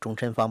者钟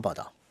琛芳报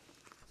道。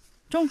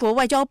中国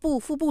外交部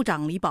副部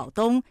长李保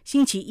东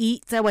星期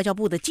一在外交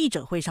部的记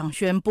者会上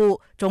宣布，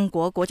中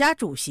国国家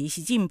主席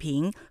习近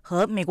平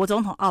和美国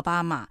总统奥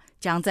巴马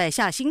将在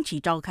下星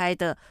期召开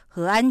的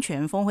核安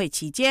全峰会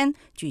期间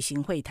举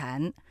行会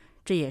谈，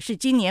这也是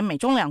今年美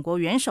中两国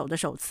元首的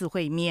首次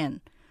会面。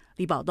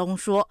李保东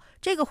说，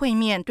这个会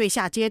面对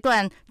下阶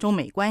段中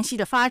美关系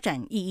的发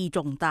展意义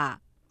重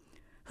大。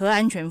核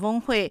安全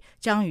峰会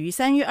将于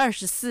3月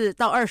24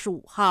到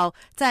25号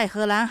在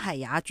荷兰海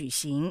牙举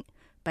行。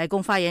白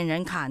宫发言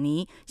人卡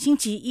尼星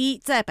期一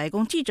在白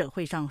宫记者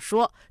会上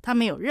说，他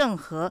没有任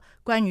何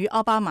关于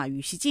奥巴马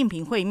与习近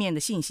平会面的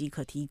信息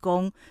可提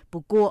供。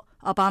不过，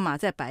奥巴马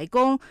在白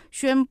宫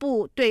宣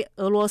布对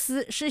俄罗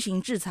斯施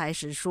行制裁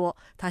时说，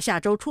他下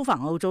周出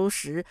访欧洲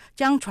时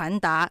将传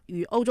达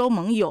与欧洲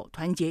盟友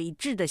团结一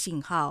致的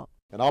信号。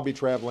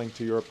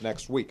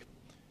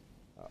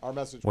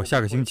我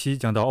下个星期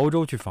将到欧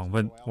洲去访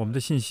问，我们的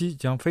信息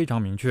将非常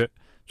明确。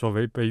作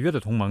为北约的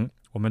同盟，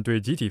我们对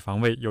集体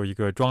防卫有一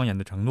个庄严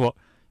的承诺，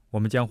我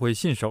们将会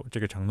信守这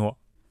个承诺。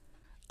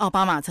奥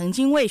巴马曾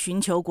经为寻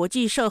求国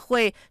际社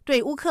会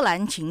对乌克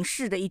兰情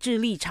势的一致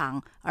立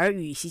场而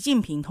与习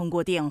近平通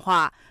过电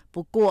话，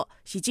不过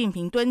习近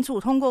平敦促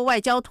通过外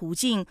交途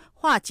径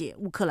化解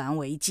乌克兰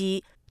危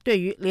机。对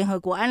于联合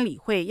国安理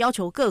会要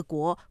求各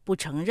国不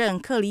承认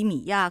克里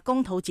米亚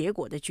公投结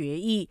果的决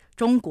议，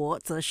中国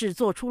则是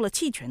做出了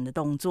弃权的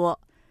动作。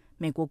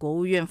美国国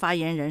务院发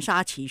言人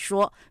沙奇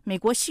说，美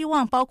国希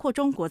望包括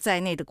中国在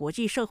内的国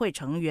际社会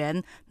成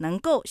员能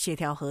够协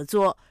调合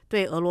作，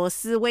对俄罗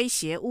斯威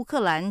胁乌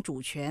克兰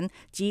主权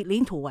及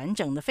领土完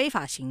整的非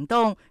法行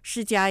动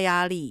施加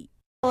压力。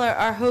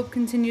Our hope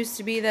continues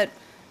to be that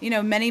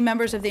many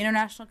members of the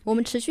international. 我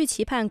们持续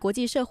期盼国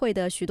际社会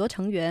的许多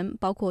成员，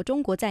包括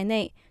中国在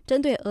内，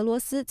针对俄罗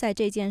斯在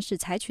这件事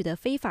采取的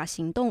非法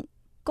行动，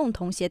共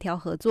同协调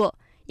合作。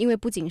因为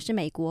不仅是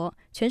美国，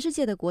全世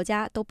界的国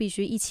家都必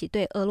须一起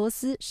对俄罗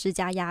斯施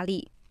加压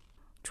力。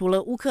除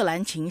了乌克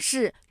兰情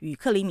势与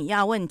克里米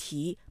亚问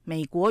题，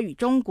美国与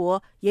中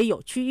国也有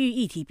区域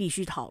议题必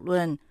须讨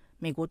论。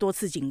美国多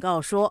次警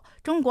告说，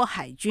中国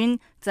海军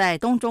在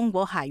东中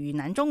国海与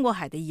南中国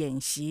海的演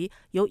习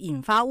有引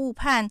发误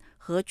判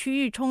和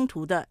区域冲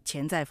突的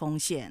潜在风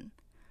险。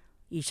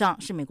以上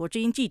是美国之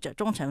音记者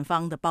钟成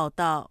芳的报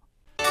道。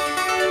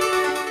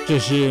这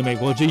是美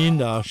国之音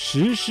的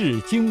时事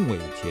经纬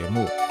节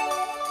目。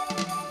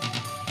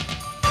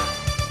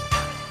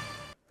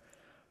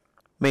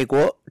美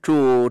国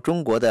驻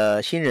中国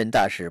的新任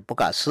大使博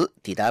卡斯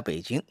抵达北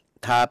京，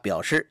他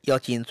表示要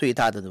尽最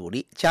大的努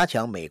力加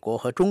强美国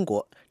和中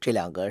国这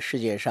两个世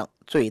界上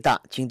最大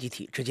经济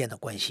体之间的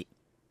关系。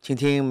请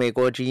听美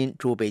国之音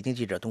驻北京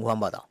记者东方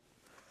报道。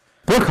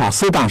博卡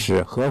斯大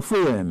使和夫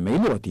人梅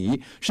洛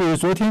迪是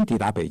昨天抵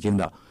达北京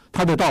的。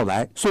他的到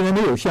来虽然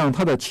没有像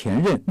他的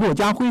前任骆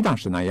家辉大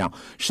使那样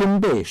身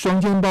背双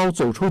肩包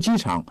走出机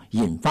场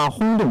引发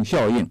轰动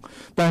效应，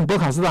但博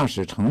卡斯大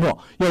使承诺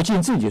要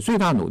尽自己最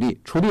大努力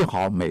处理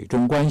好美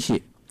中关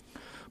系。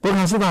博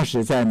卡斯大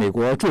使在美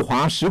国驻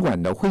华使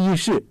馆的会议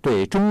室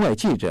对中外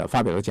记者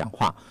发表了讲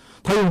话，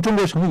他用中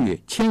国成语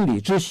千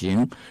里之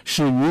行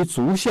始于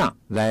足下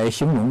来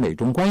形容美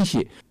中关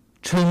系，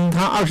称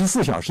他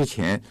24小时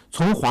前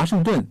从华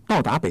盛顿到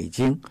达北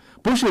京，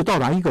不是到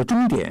达一个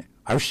终点，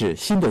而是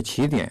新的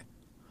起点。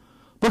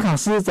博卡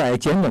斯在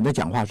简短的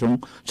讲话中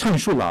阐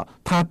述了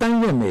他担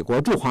任美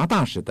国驻华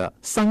大使的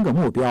3个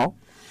目标。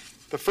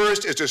The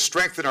first is to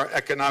strengthen our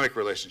economic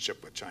relationship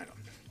with China.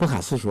 博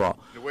卡斯说，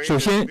首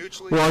先，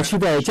我期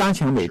待加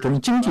强美中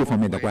经济方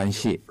面的关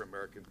系。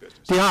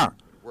第二，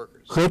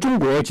和中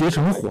国结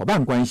成伙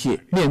伴关系，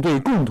面对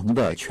共同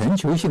的全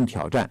球性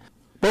挑战，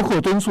包括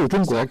敦促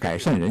中国改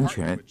善人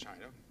权。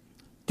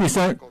第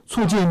三，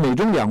促进美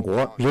中两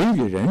国人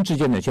与人之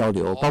间的交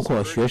流，包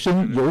括学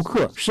生、游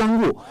客、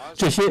商务，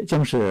这些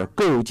将是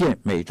构建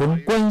美中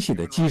关系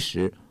的基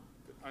石。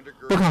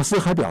博卡斯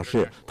还表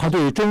示，他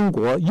对中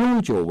国悠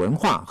久文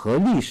化和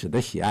历史的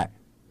喜爱。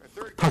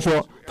他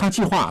说，他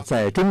计划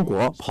在中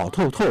国跑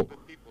透透，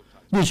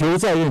力求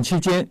在任期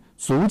间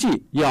足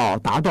迹要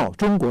达到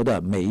中国的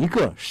每一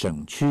个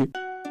省区。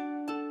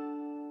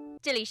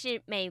这里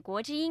是美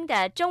国之音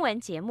的中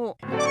文节目。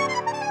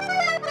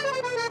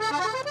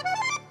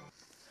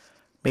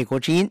美国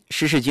之音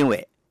时事经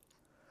纬。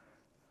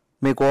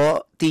美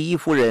国第一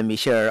夫人米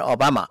歇尔·奥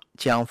巴马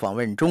将访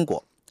问中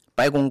国。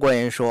白宫官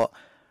员说，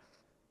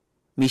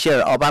米歇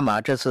尔·奥巴马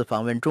这次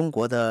访问中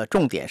国的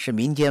重点是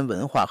民间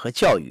文化和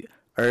教育，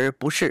而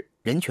不是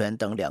人权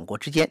等两国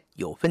之间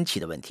有分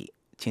歧的问题。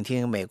请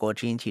听美国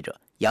之音记者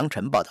杨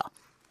晨报道。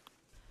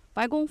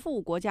白宫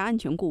副国家安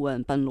全顾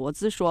问本·罗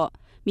兹说，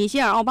米歇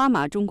尔·奥巴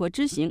马中国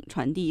之行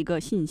传递一个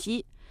信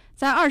息，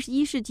在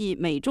21世纪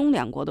美中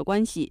两国的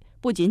关系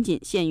不仅仅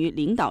限于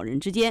领导人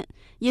之间，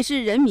也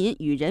是人民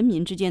与人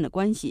民之间的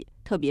关系，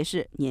特别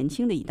是年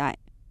轻的一代。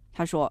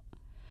他说，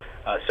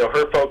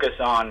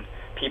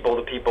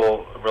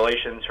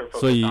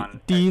所以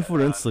第一夫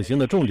人此行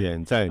的重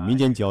点在民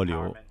间交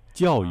流、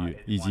教育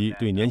以及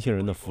对年轻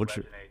人的扶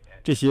持，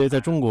这些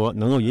在中国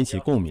能够引起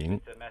共鸣。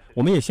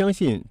我们也相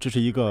信这是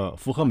一个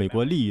符合美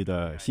国利益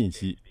的信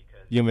息，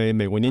因为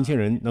美国年轻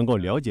人能够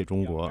了解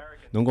中国，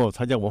能够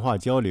参加文化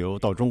交流，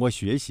到中国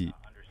学习，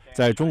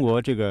在中国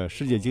这个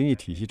世界经济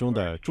体系中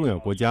的重要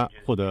国家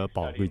获得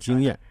宝贵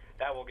经验。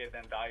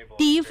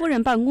第一夫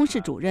人办公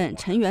室主任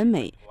陈元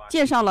美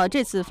介绍了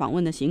这次访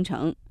问的行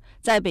程。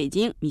在北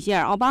京，米歇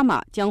尔·奥巴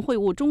马将会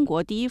晤中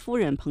国第一夫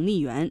人彭丽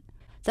媛，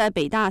在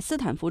北大斯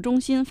坦福中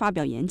心发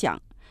表演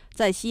讲，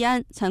在西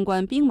安参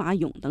观兵马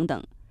俑等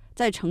等。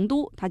在成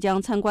都，他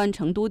将参观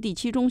成都第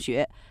7中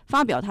学，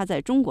发表他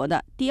在中国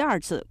的第2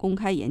次公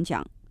开演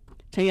讲。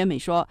陈元美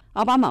说，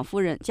奥巴马夫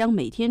人将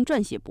每天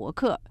撰写博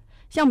客，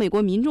向美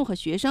国民众和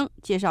学生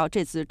介绍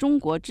这次中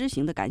国之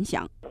行的感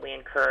想。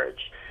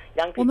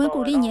我们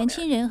鼓励年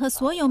轻人和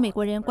所有美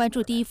国人关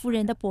注第一夫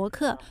人的博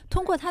客，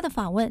通过她的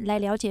访问来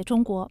了解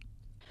中国。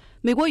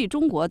美国与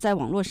中国在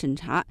网络审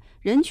查、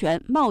人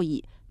权、贸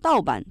易、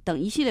盗版等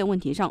一系列问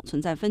题上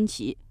存在分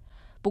歧。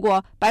不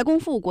过，白宫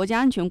副国家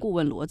安全顾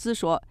问罗兹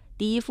说，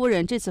第一夫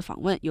人这次访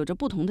问有着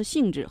不同的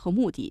性质和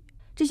目的，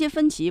这些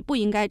分歧不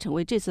应该成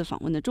为这次访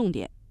问的重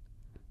点。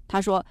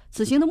他说，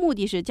此行的目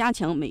的是加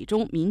强美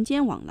中民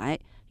间往来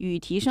与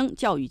提升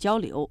教育交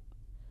流。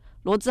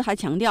罗兹还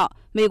强调，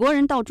美国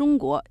人到中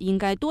国应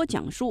该多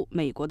讲述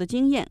美国的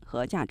经验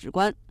和价值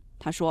观。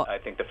他说，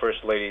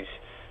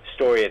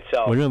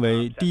我认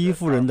为第一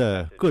夫人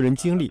的个人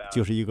经历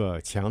就是一个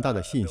强大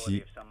的信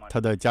息。她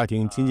的家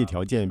庭经济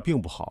条件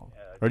并不好，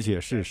而且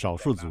是少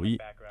数族裔。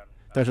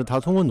但是她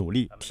通过努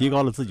力提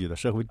高了自己的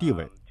社会地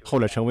位，后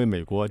来成为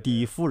美国第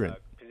一夫人。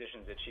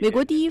美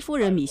国第一夫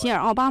人米歇尔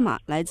·奥巴马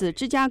来自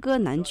芝加哥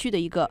南区的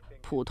一个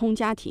普通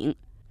家庭，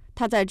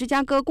她在芝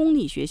加哥公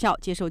立学校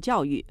接受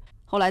教育，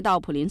后来到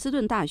普林斯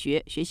顿大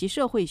学学习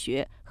社会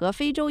学和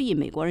非洲裔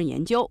美国人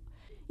研究。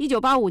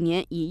1985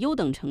年以优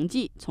等成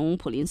绩从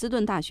普林斯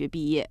顿大学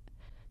毕业，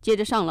接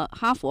着上了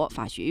哈佛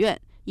法学院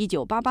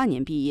，1988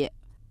年毕业。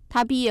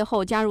她毕业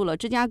后加入了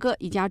芝加哥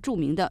一家著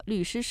名的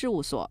律师事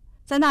务所，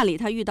在那里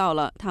她遇到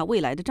了她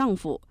未来的丈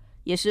夫，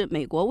也是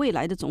美国未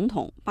来的总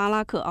统巴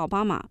拉克·奥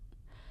巴马。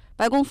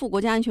白宫副国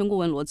家安全顾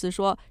问罗兹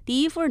说，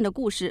第一夫人的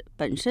故事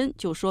本身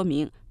就说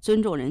明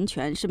尊重人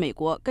权是美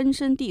国根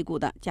深蒂固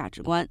的价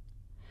值观。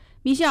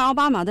米歇尔·奥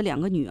巴马的2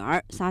个女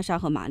儿莎莎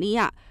和玛利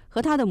亚和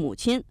她的母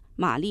亲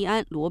玛丽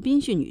安·罗宾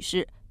逊女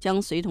士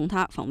将随同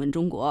她访问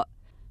中国。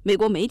美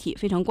国媒体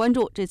非常关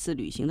注这次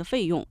旅行的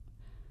费用。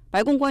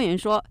白宫官员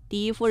说，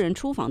第一夫人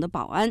出访的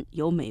保安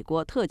由美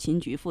国特勤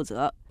局负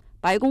责，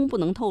白宫不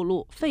能透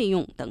露费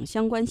用等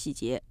相关细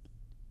节。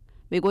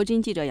美国之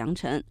音记者杨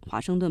晨，华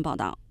盛顿报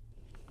道。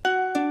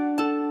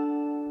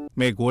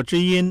美国之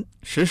音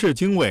时事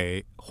经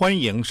纬，欢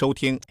迎收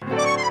听。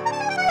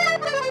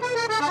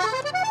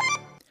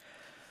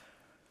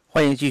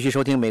欢迎继续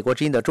收听美国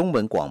之音的中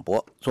文广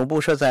播。总部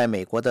设在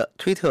美国的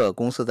推特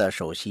公司的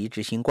首席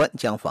执行官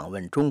将访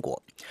问中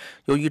国。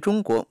由于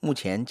中国目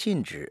前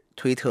禁止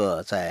推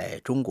特在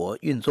中国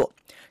运作，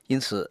因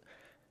此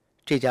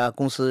这家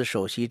公司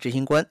首席执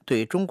行官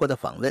对中国的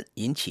访问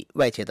引起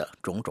外界的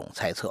种种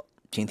猜测。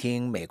请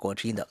听美国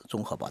之音的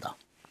综合报道。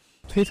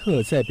推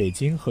特在北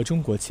京和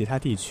中国其他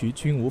地区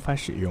均无法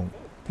使用，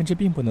但这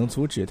并不能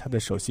阻止他的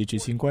首席执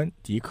行官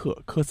迪克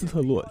·科斯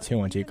特洛前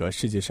往这个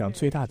世界上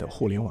最大的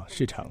互联网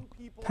市场。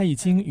他已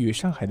经与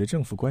上海的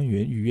政府官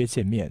员预约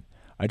见面，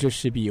而这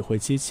势必会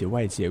激起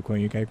外界关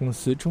于该公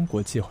司中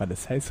国计划的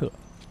猜测。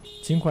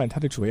尽管他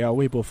的主要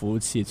微博服务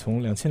器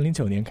从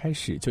2009年开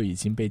始就已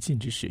经被禁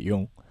止使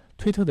用，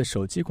推特的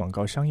手机广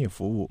告商业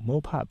服务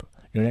Mopub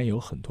仍然有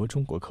很多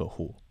中国客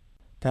户。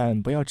但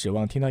不要指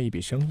望听到一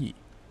笔生意。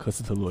科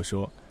斯特洛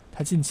说，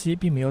他近期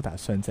并没有打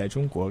算在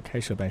中国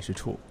开设办事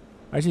处，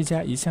而这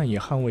家一向以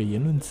捍卫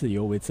言论自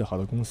由为自豪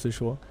的公司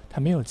说，他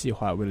没有计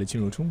划为了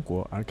进入中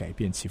国而改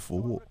变其服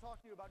务。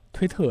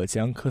推特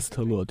将科斯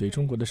特洛对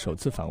中国的首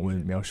次访问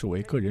描述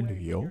为个人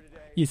旅游，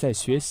意在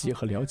学习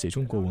和了解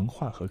中国文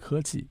化和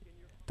科技。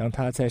当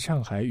他在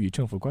上海与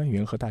政府官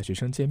员和大学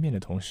生见面的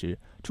同时，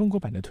中国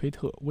版的推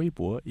特、微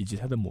博以及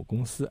他的母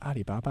公司阿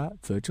里巴巴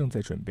则正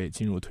在准备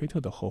进入推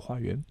特的后花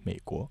园美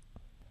国。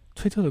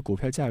推特的股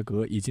票价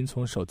格已经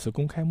从首次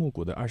公开募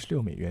股的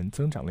26美元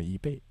增长了1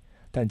倍，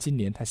但今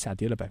年它下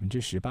跌了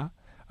18%，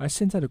而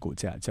现在的股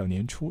价较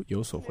年初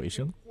有所回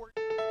升。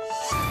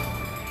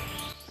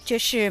这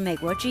是美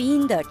国之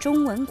音的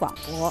中文广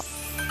播。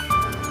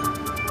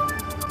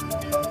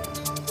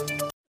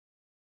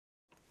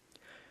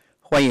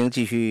欢迎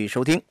继续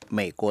收听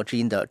美国之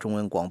音的中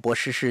文广播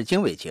时事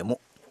经纬节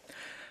目。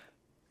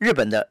日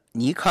本的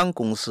尼康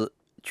公司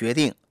决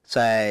定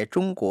在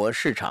中国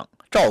市场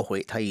召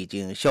回它已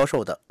经销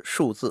售的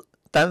数字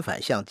单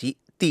反相机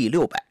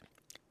D600，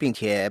 并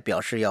且表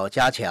示要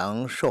加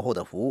强售后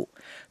的服务。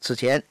此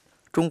前，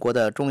中国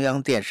的中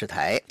央电视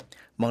台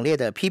猛烈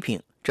地批评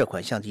这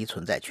款相机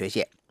存在缺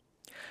陷。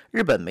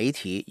日本媒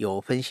体有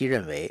分析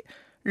认为，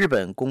日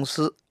本公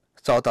司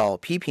遭到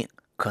批评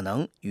可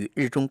能与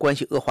日中关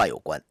系恶化有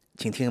关。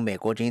请听美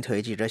国之音特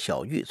约记者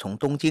小玉从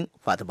东京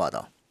发的报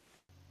道。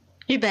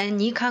日本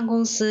尼康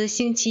公司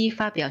星期一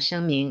发表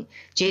声明，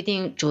决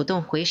定主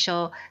动回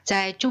收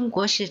在中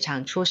国市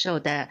场出售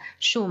的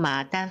数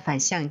码单反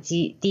相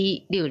机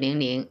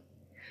D600。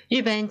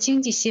日本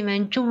经济新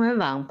闻中文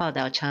网报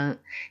道称，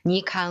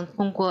尼康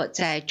通过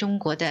在中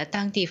国的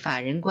当地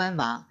法人官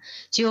网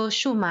就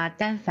数码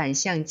单反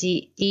相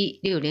机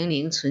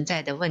D600 存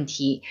在的问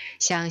题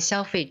向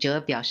消费者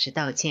表示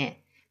道歉，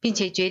并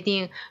且决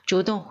定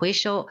主动回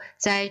收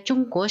在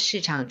中国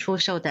市场出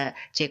售的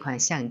这款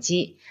相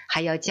机，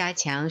还要加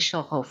强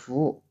售后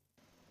服务。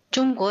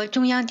中国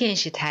中央电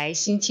视台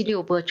星期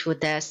六播出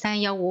的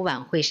315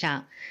晚会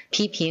上，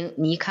批评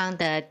尼康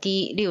的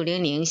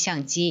D600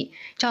 相机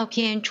照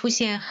片出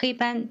现黑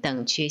斑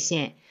等缺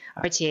陷，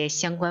而且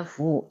相关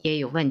服务也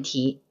有问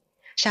题。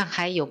上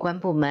海有关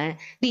部门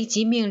立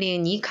即命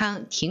令尼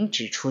康停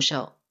止出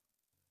售。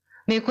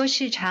美国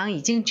市场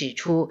已经指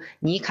出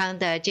尼康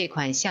的这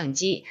款相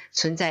机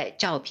存在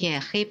照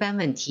片黑斑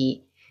问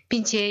题，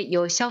并且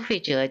有消费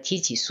者提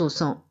起诉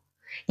讼。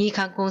尼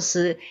康公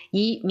司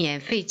以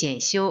免费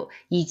检修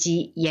以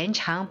及延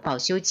长保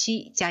修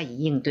期加以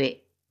应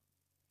对。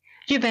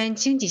日本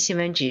经济新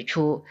闻指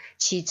出，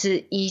其自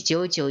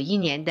1991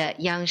年的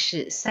央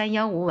视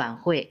315晚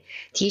会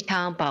提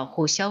倡保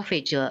护消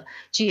费者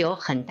具有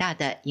很大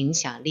的影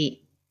响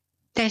力。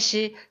但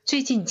是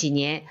最近几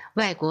年，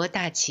外国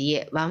大企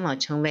业往往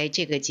成为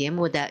这个节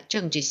目的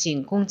政治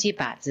性攻击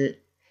靶子。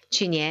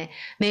去年，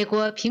美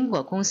国苹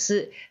果公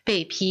司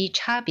被批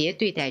差别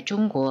对待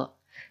中国，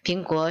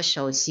苹果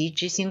首席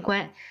执行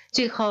官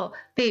最后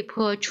被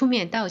迫出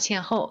面道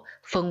歉后，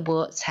风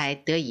波才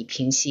得以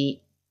平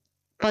息。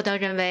报道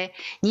认为，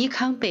尼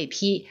康被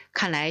批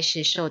看来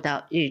是受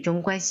到日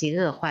中关系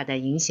恶化的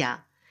影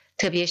响，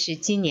特别是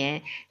今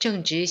年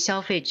正值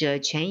消费者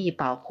权益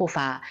保护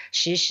法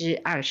实施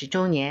20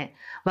周年，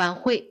晚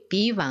会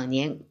比往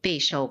年备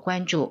受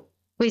关注。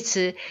为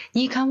此，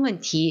尼康问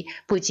题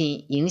不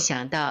仅影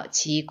响到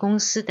其公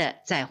司的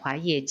在华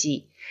业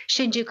绩，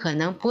甚至可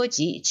能波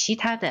及其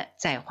他的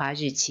在华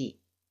日企。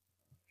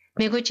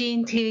美国之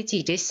音 TV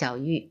记者小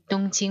玉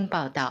东京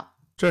报道。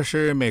这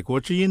是美国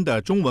之音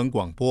的中文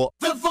广播。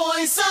The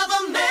Voice of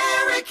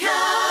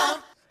America。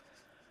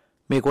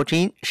美国之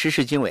音时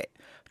事经纬，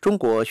中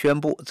国宣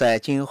布在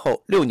今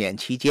后6年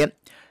期间，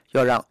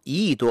要让1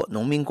亿多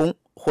农民工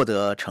获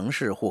得城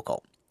市户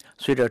口。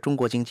随着中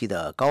国经济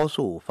的高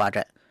速发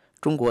展，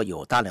中国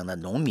有大量的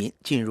农民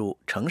进入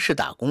城市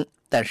打工，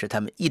但是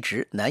他们一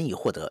直难以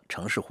获得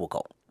城市户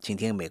口。请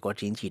听美国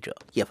之音记者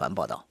叶凡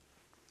报道。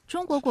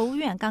中国国务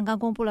院刚刚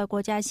公布了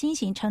国家新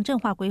型城镇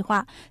化规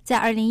划，在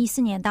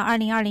2014年到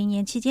2020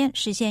年期间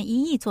实现1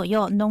亿左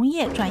右农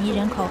业转移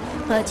人口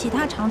和其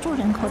他常住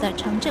人口的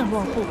城镇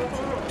落户。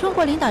中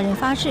国领导人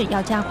发誓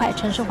要加快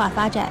城市化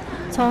发展，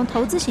从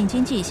投资型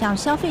经济向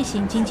消费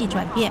型经济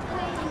转变。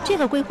这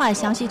个规划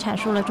详细阐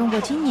述了中国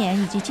今年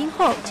以及今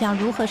后将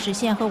如何实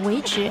现和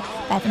维持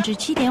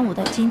7.5%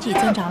的经济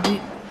增长率。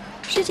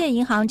世界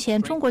银行前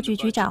中国局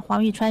局长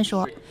黄玉川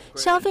说，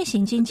消费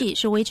型经济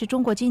是维持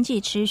中国经济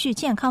持续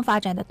健康发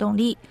展的动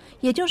力，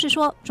也就是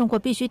说，中国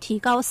必须提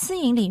高私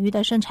营领域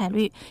的生产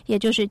率，也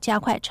就是加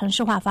快城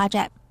市化发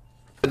展。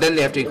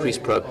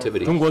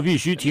中国必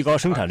须提高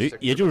生产率，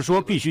也就是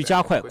说必须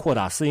加快扩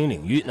大私营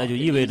领域，那就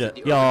意味着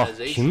要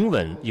平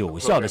稳有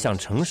效地向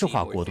城市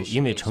化过渡，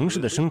因为城市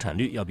的生产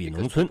率要比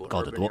农村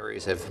高得多。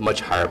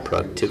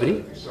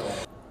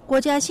国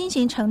家新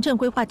型城镇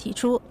规划提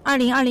出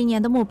，2020年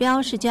的目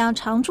标是将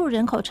常住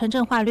人口城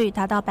镇化率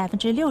达到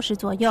60%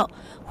左右，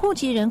户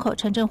籍人口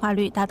城镇化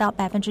率达到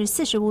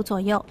45%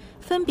左右，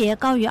分别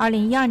高于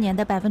2012年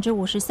的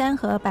53%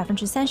和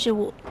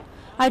35%。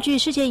而据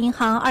世界银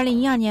行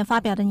2012年发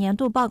表的年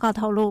度报告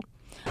透露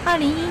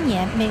，2011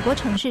年美国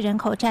城市人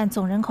口占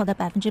总人口的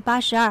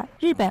82%，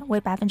日本为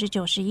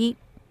91%。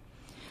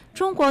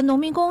中国农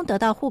民工得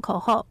到户口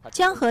后，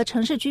将和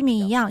城市居民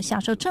一样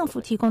享受政府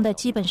提供的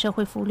基本社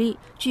会福利，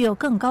具有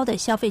更高的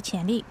消费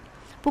潜力。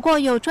不过，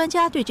有专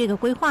家对这个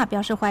规划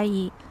表示怀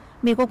疑。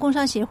美国工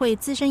商协会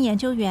资深研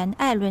究员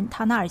艾伦·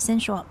塔纳尔森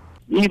说，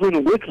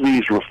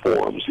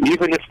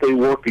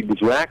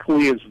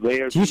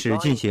即使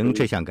进行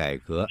这项改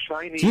革，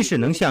即使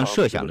能像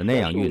设想的那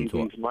样运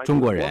作，中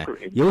国人，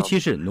尤其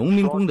是农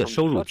民工的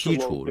收入基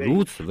础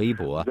如此微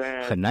薄，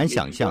很难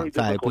想象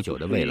在不久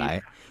的未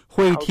来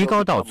会提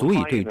高到足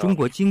以对中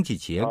国经济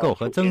结构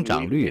和增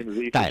长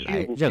率带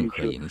来任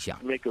何影响。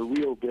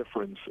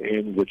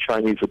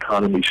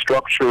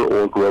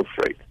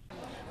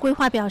规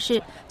划表示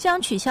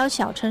将取消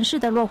小城市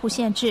的落户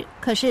限制，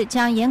可是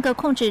将严格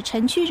控制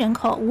城区人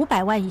口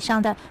500万以上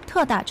的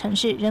特大城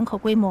市人口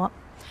规模。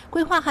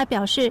规划还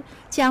表示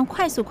将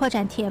快速扩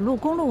展铁路、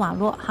公路网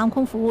络，航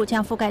空服务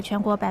将覆盖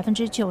全国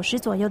90%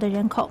左右的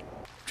人口。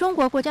中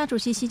国国家主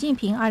席习近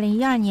平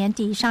2012年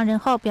底上任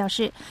后表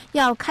示，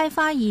要开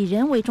发以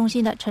人为中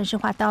心的城市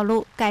化道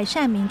路，改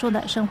善民众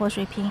的生活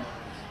水平。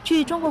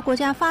据中国国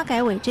家发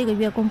改委这个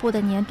月公布的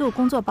年度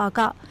工作报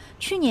告，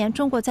去年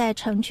中国在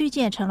城区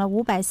建成了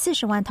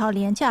540万套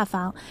廉价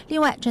房，另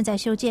外正在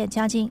修建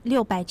将近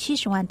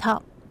670万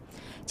套。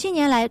近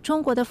年来，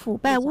中国的腐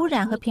败、污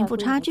染和贫富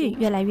差距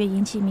越来越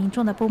引起民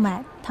众的不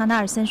满。唐纳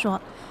尔森说，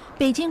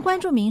北京关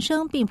注民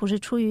生并不是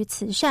出于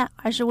慈善，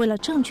而是为了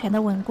政权的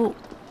稳固。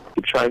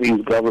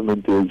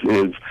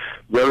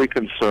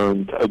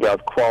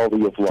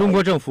中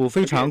国政府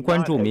非常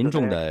关注民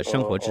众的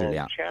生活质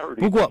量，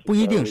不过不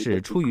一定是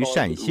出于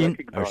善心，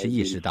而是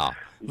意识到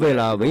为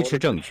了维持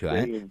政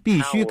权，必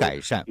须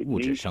改善物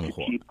质生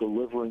活。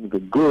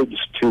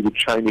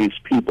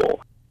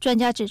专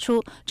家指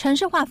出，城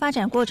市化发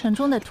展过程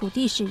中的土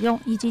地使用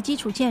以及基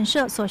础建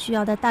设所需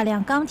要的大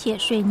量钢铁、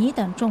水泥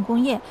等重工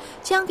业，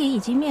将给已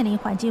经面临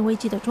环境危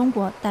机的中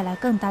国带来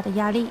更大的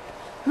压力。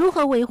如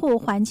何维护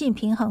环境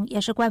平衡，也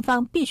是官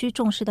方必须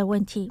重视的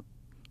问题。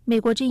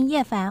美国之音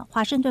叶凡，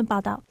华盛顿报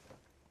道。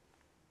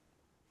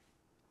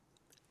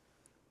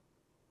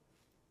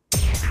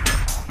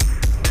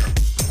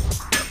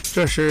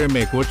这是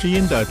美国之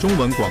音的中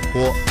文广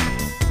播。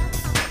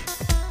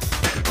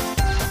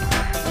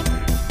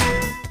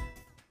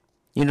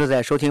您正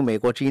在收听美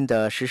国之音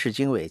的时事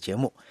经纬节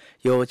目。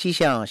有迹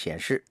象显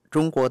示，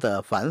中国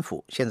的反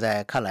腐现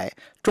在看来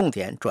重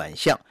点转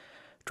向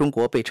中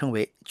国被称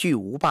为巨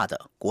无霸的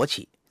国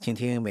企。请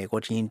听美国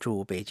之音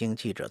驻北京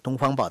记者东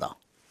方报道。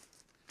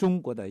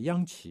中国的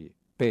央企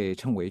被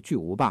称为巨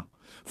无霸，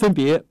分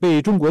别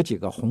被中国几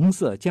个红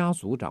色家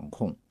族掌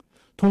控，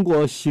通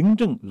过行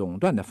政垄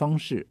断的方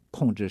式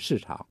控制市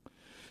场，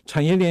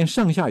产业链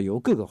上下游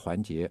各个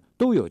环节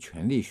都有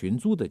权力寻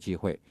租的机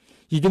会，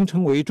已经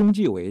成为中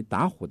纪委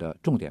打虎的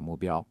重点目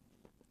标。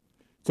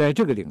在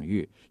这个领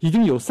域，已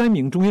经有3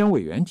名中央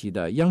委员级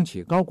的央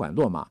企高管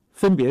落马，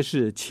分别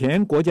是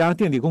前国家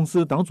电力公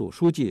司党组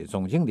书记、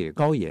总经理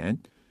高岩，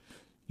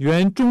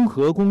原中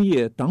核工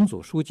业党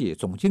组书记、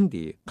总经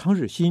理康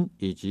日新，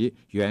以及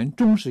原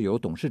中石油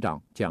董事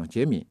长蒋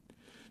洁敏。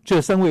这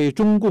3位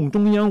中共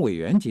中央委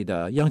员级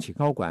的央企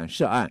高管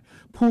涉案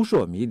扑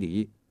朔迷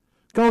离。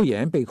高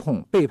岩被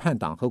控背叛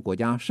党和国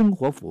家、生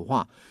活腐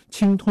化、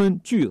侵吞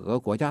巨额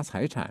国家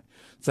财产，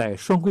在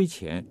双规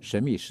前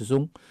神秘失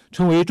踪，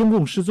成为中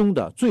共失踪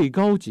的最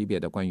高级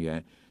别的官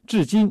员，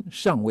至今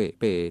尚未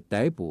被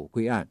逮捕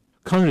归案。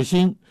康日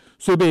新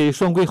虽被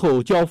双规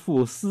后交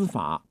付司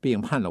法并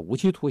判了无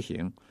期徒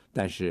刑，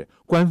但是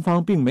官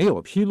方并没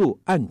有披露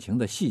案情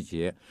的细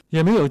节，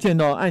也没有见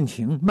到案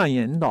情蔓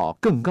延到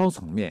更高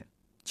层面。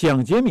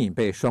蒋洁敏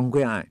被双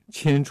规案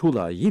牵出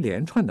了一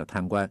连串的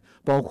贪官，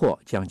包括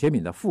蒋洁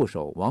敏的副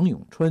手王永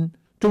春、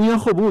中央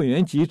候补委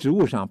员级职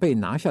务上被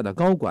拿下的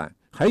高管，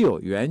还有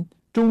原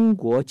中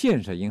国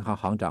建设银行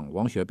行长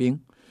王学兵、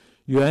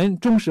原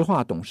中石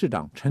化董事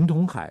长陈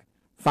同海。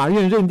法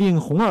院认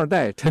定红二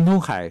代陈同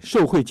海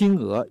受贿金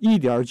额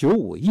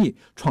 1.95 亿，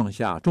创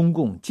下中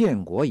共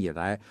建国以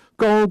来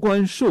高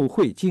官受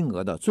贿金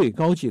额的最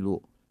高纪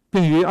录，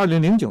并于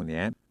2009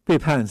年被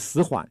判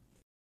死缓。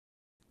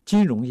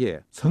金融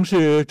业曾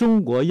是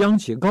中国央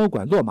企高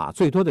管落马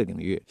最多的领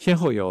域，先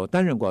后有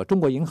担任过中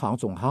国银行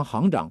总行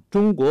行长、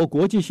中国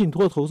国际信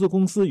托投资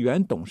公司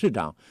原董事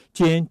长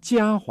兼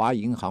嘉华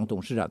银行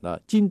董事长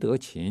的金德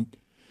勤，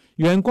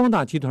原光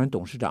大集团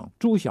董事长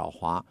朱晓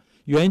华，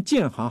原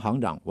建行行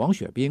长王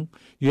雪冰，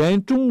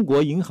原中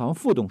国银行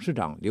副董事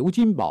长刘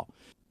金宝，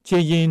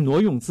皆因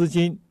挪用资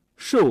金、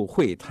受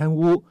贿贪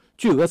污、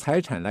巨额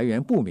财产来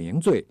源不明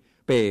罪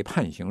被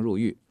判刑入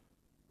狱。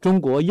中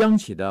国央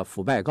企的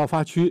腐败高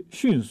发区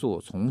迅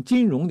速从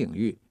金融领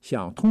域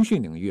向通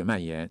讯领域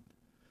蔓延。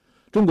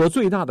中国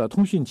最大的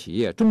通讯企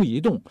业中移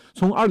动，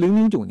从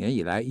2009年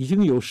以来已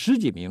经有10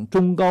几名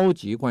中高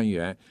级官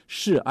员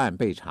涉案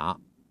被查，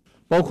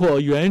包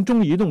括原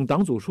中移动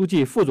党组书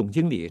记、副总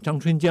经理张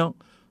春江、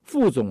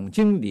副总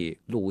经理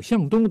鲁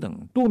向东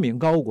等多名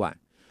高管。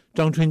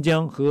张春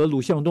江和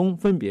鲁向东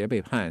分别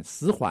被判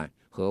死缓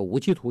和无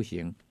期徒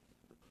刑。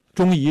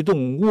中移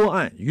动窝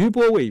案余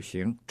波未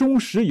平，中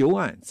石油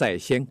案再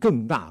掀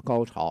更大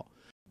高潮。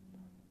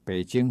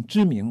北京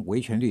知名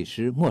维权律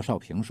师莫少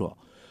平说，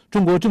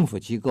中国政府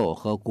机构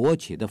和国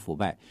企的腐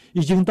败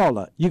已经到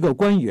了一个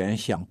官员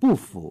想不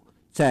腐，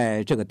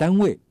在这个单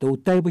位都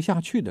待不下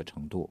去的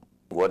程度。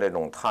中国这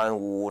种贪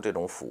污、这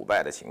种腐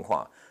败的情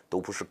况都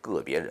不是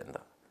个别人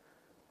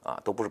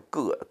的，都不是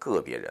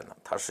个别人的，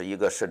它是一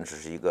个，甚至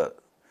是一个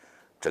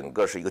整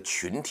个是一个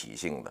群体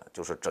性的，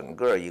就是整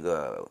个一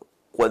个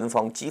官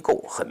方机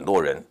构，很多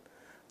人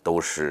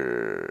都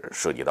是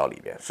涉及到里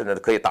边，甚至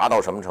可以达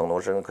到什么程度？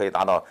甚至可以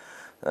达到，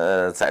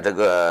在这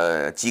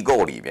个机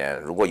构里边，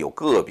如果有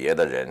个别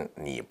的人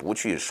你不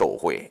去受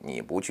贿，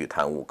你不去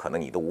贪污，可能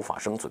你都无法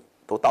生存，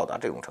都到达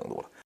这种程度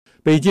了。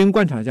北京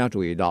观察家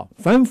注意到，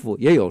反腐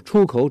也有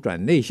出口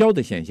转内销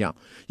的现象。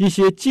一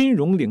些金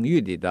融领域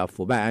里的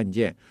腐败案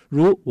件，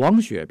如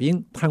王雪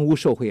冰贪污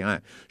受贿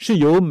案，是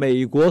由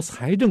美国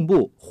财政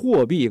部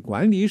货币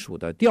管理署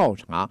的调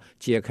查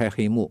揭开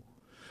黑幕。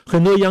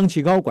很多央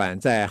企高管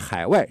在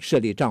海外设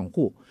立账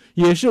户，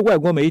也是外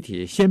国媒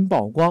体先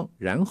曝光，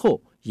然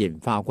后引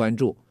发关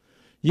注。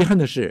遗憾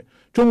的是，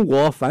中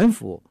国反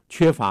腐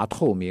缺乏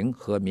透明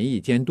和民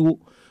意监督，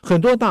很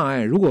多大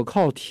案如果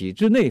靠体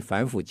制内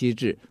反腐机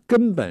制，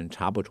根本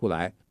查不出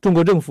来。中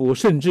国政府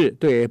甚至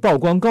对曝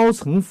光高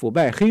层腐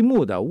败黑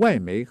幕的外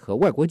媒和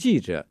外国记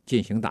者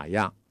进行打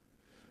压。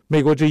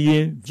美国之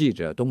音记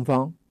者东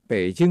方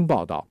北京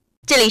报道。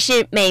这里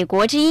是美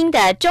国之音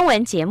的中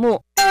文节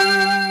目。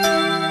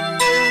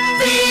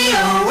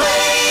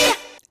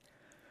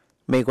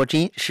美国之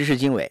音时事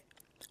经纬，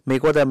美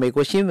国的《美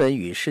国新闻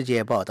与世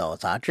界报道》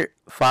杂志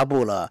发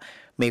布了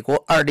美国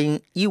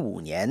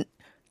2015年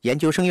研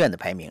究生院的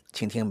排名，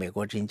请听美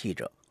国之音记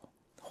者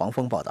黄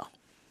峰报道。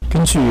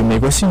根据美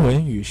国新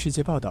闻与世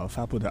界报道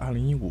发布的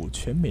2015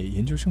全美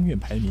研究生院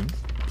排名，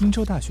宾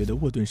州大学的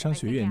沃顿商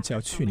学院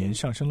较去年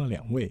上升了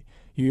2位，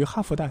与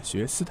哈佛大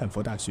学、斯坦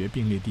福大学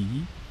并列第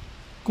一。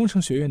工程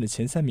学院的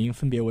前3名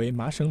分别为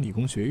麻省理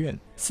工学院、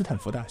斯坦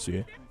福大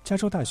学、加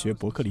州大学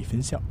伯克利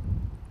分校。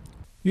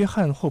约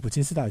翰霍普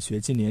金斯大学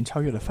今年超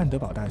越了范德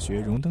堡大学，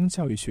荣登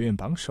教育学院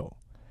榜首。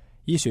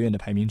医学院的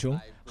排名中，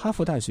哈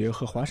佛大学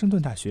和华盛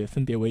顿大学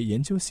分别为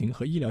研究型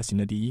和医疗型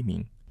的第1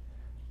名。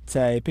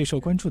在备受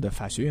关注的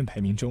法学院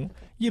排名中，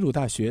耶鲁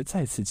大学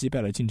再次击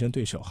败了竞争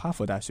对手哈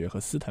佛大学和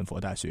斯坦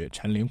福大学，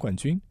蝉联冠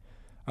军。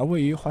而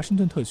位于华盛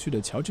顿特区的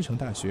乔治城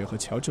大学和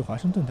乔治华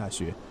盛顿大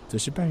学则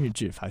是半日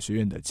制法学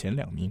院的前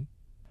2名。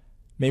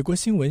美国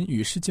新闻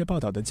与世界报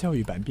道的教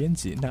育版编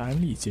辑纳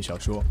安利介绍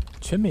说，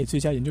全美最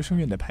佳研究生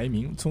院的排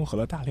名综合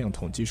了大量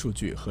统计数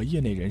据和业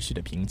内人士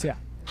的评价，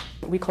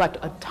 We collect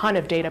a ton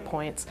of data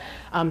points,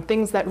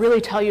 things that really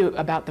tell you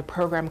about the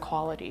program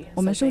quality.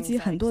 我们收集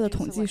很多的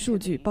统计数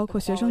据，包括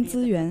学生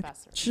资源、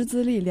师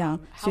资力量、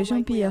学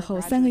生毕业后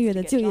3个月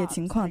的就业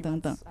情况等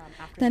等。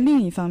但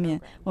另一方面，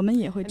我们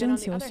也会征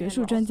求学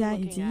术专家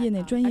以及业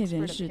内专业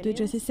人士对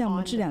这些项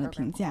目质量的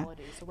评价，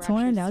从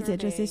而了解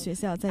这些学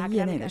校在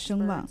业内的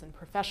声望。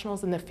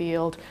Professionals in the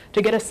field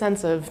to get a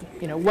sense of,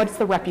 what's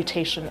the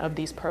reputation of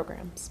these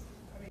programs.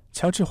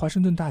 乔治华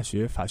盛顿大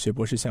学法学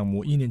博士项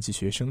目1年级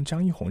学生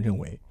张一红认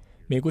为，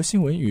美国新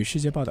闻与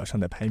世界报道上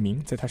的排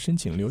名在他申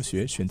请留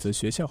学、选择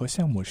学校和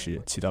项目时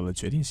起到了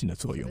决定性的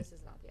作用。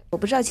我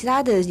不知道其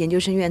他的研究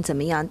生院怎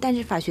么样，但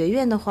是法学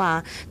院的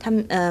话，他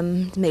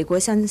们美国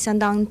相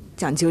当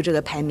讲究这个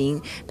排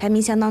名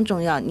相当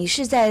重要。你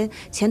是在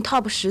前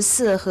Top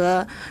 14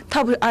和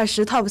Top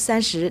 20、Top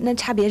 30，那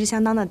差别是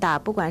相当的大。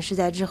不管是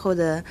在之后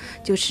的，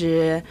就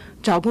是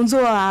找工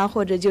作啊，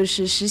或者就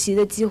是实习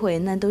的机会，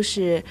那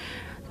是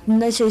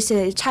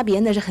差别，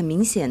那是很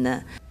明显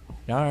的。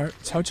然而，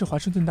乔治华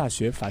盛顿大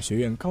学法学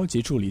院高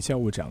级助理教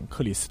务长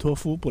克里斯托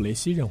夫·布雷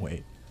西认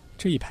为，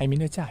这一排名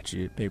的价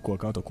值被过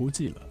高的估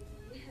计了。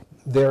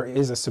There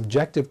is a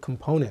subjective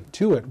component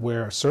to it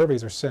where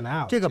surveys are sent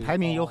out. 这个排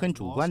名有很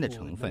主观的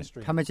成分，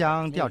他们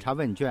将调查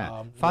问卷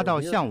发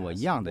到像我一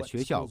样的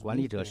学校管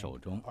理者手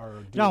中，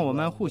让我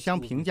们互相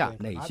评价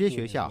哪些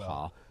学校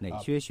好，哪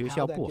些学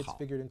校不好。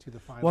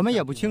我们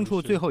也不清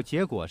楚最后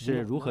结果是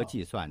如何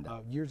计算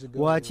的。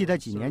我记得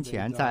几年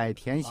前在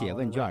填写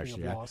问卷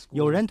时，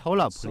有人投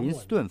了普林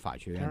斯顿法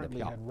学院的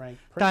票，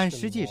但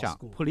实际上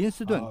普林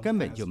斯顿根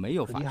本就没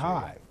有法学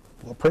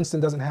院。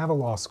Princeton doesn't have a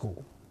law school.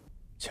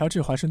 乔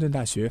治华盛顿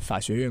大学法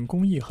学院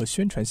公益和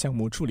宣传项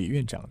目助理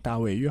院长大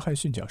卫·约翰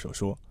逊教授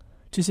说，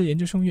这些研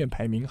究生院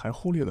排名还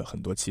忽略了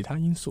很多其他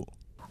因素。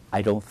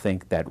I don't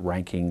think that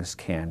rankings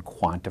can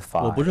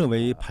quantify. 我不认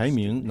为排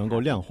名能够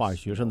量化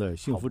学生的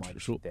幸福指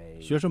数。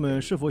学生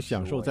们是否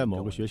享受在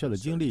某个学校的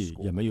经历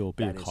也没有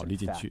被考虑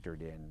进去。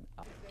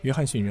约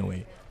翰逊认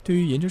为，对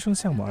于研究生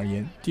项目而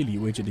言，地理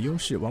位置的优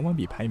势往往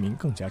比排名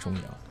更加重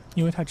要，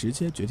因为它直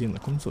接决定了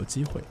工作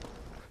机会。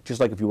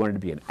Just like if you wanted to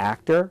be an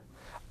actor.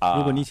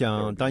 如果你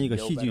想当一个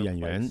戏剧演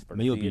员，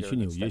没有比去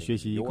纽约学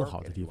习更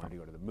好的地方。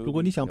如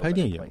果你想拍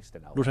电影，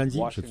洛杉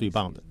矶是最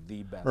棒的，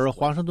而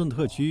华盛顿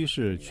特区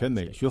是全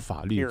美学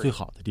法律最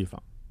好的地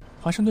方。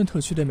华盛顿特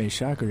区的每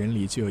12个人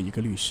里就有1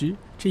个律师，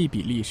这一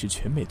比例是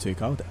全美最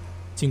高的。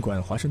尽管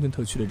华盛顿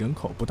特区的人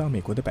口不到美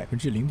国的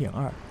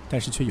 0.2%，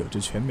 但是却有着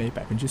全美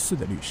 4%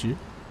 的律师。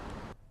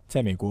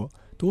在美国，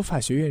读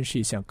法学院是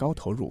一项高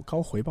投入、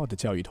高回报的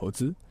教育投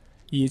资。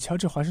以乔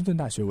治华盛顿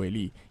大学为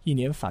例，1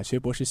年法学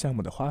博士项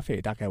目的花费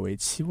大概为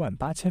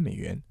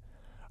$78,000，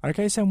而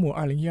该项目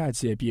2012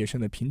届毕业生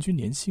的平均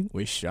年薪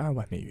为$12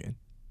万。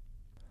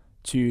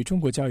据中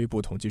国教育部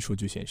统计数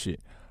据显示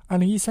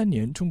，2013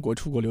年中国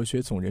出国留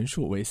学总人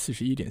数为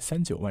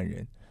41.39万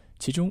人，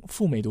其中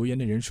赴美读研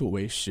的人数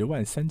为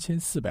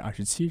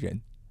10.3427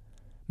人。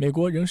美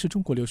国仍是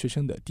中国留学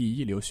生的第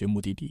一留学目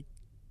的地。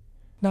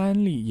纳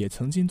安利也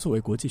曾经作为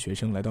国际学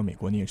生来到美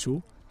国念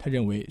书，他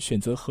认为选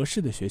择合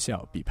适的学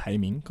校比排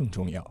名更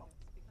重要。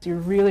You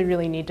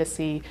really need to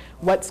see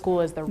what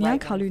school is the right. 你要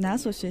考虑哪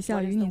所学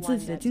校与你自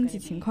己的经济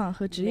情况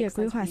和职业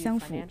规划相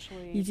符，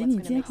以及你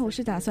今后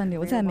是打算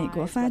留在美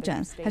国发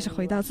展，还是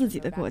回到自己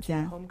的国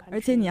家。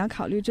而且你要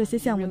考虑这些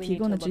项目提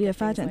供的职业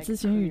发展咨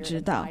询与指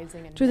导，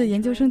这对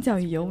研究生教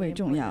育尤为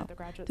重要。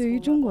对于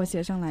中国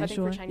学生来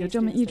说，有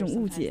这么一种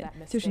误解，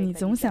就是你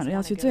总想着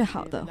要去最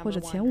好的或者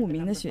前5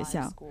名的学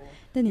校，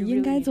但你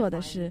应该做的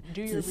是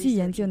仔细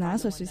研究哪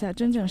所学校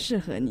真正适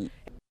合你。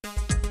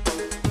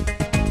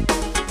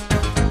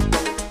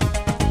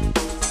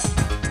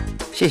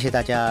谢谢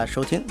大家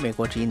收听美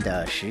国之音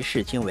的时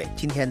事经纬，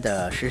今天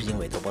的时事经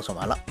纬都播送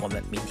完了，我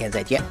们明天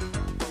再见。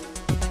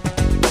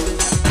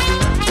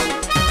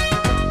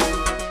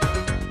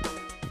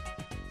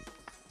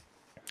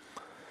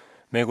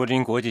美国之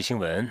音国际新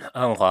闻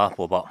安华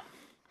播报，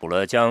补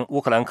了将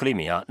乌克兰克里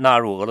米亚纳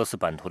入俄罗斯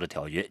版图的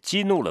条约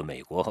激怒了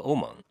美国和欧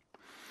盟。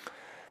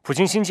普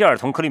京星期二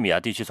同克里米亚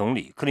地区总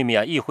理、克里米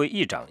亚议会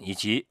议长以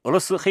及俄罗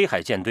斯黑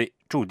海舰队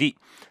驻地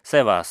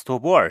塞瓦斯托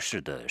波尔市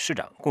的市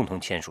长共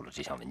同签署了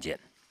这项文件。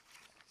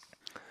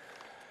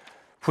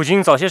普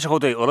京早些时候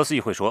对俄罗斯议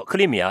会说，克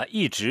里米亚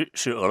一直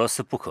是俄罗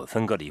斯不可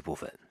分割的一部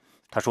分。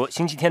他说，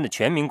星期天的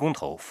全民公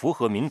投符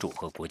合民主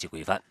和国际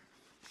规范。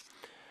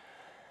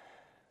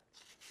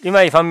另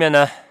外一方面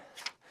呢，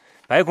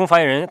白宫发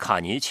言人卡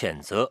尼谴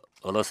责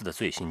俄罗斯的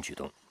最新举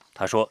动，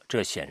他说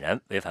这显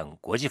然违反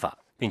国际法，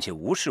并且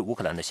无视乌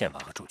克兰的宪法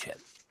和主权。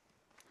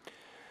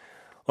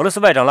俄罗斯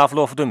外长拉夫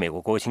洛夫对美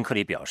国国务卿克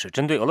里表示，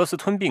针对俄罗斯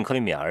吞并克里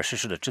米亚而实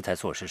施的制裁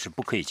措施是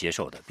不可以接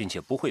受的，并且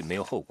不会没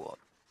有后果。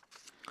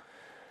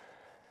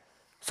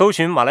搜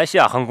寻马来西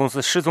亚航空公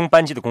司失踪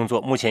班机的工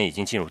作目前已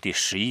经进入第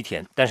11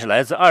天，但是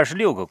来自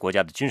26个国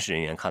家的军事人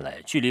员看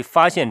来，距离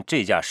发现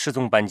这架失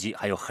踪班机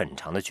还有很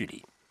长的距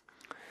离。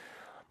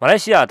马来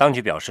西亚当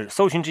局表示，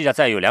搜寻这架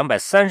载有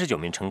239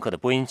名乘客的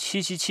波音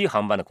777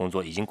航班的工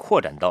作已经扩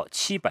展到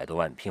700多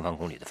万平方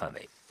公里的范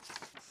围。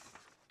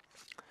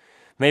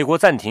美国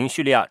暂停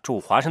叙利亚驻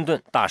华盛顿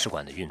大使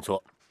馆的运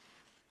作。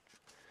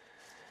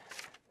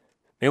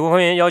美国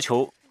官员要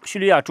求叙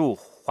利亚驻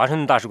华盛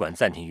顿大使馆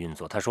暂停运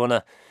作。他说呢，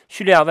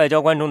叙利亚外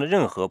交官中的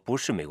任何不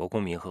是美国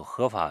公民和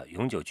合法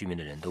永久居民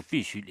的人都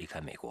必须离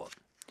开美国。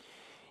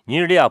尼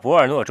日利亚博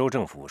尔诺州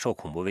政府受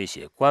恐怖威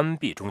胁关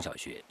闭中小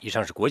学。以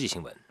上是国际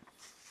新闻。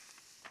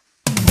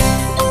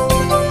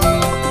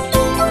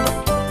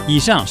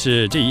以上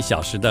是这一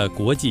小时的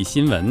国际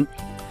新闻。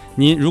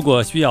您如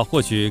果需要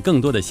获取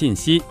更多的信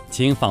息，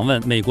请访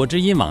问美国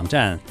之音网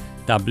站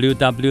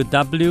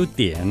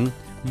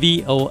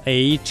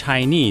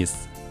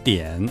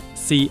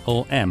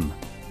www.voachinese.com。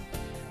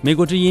美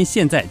国之音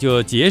现在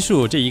就结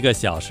束这1个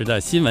小时的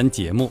新闻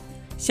节目，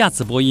下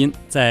次播音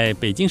在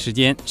北京时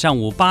间上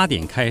午8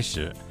点开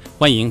始，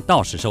欢迎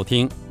到时收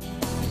听。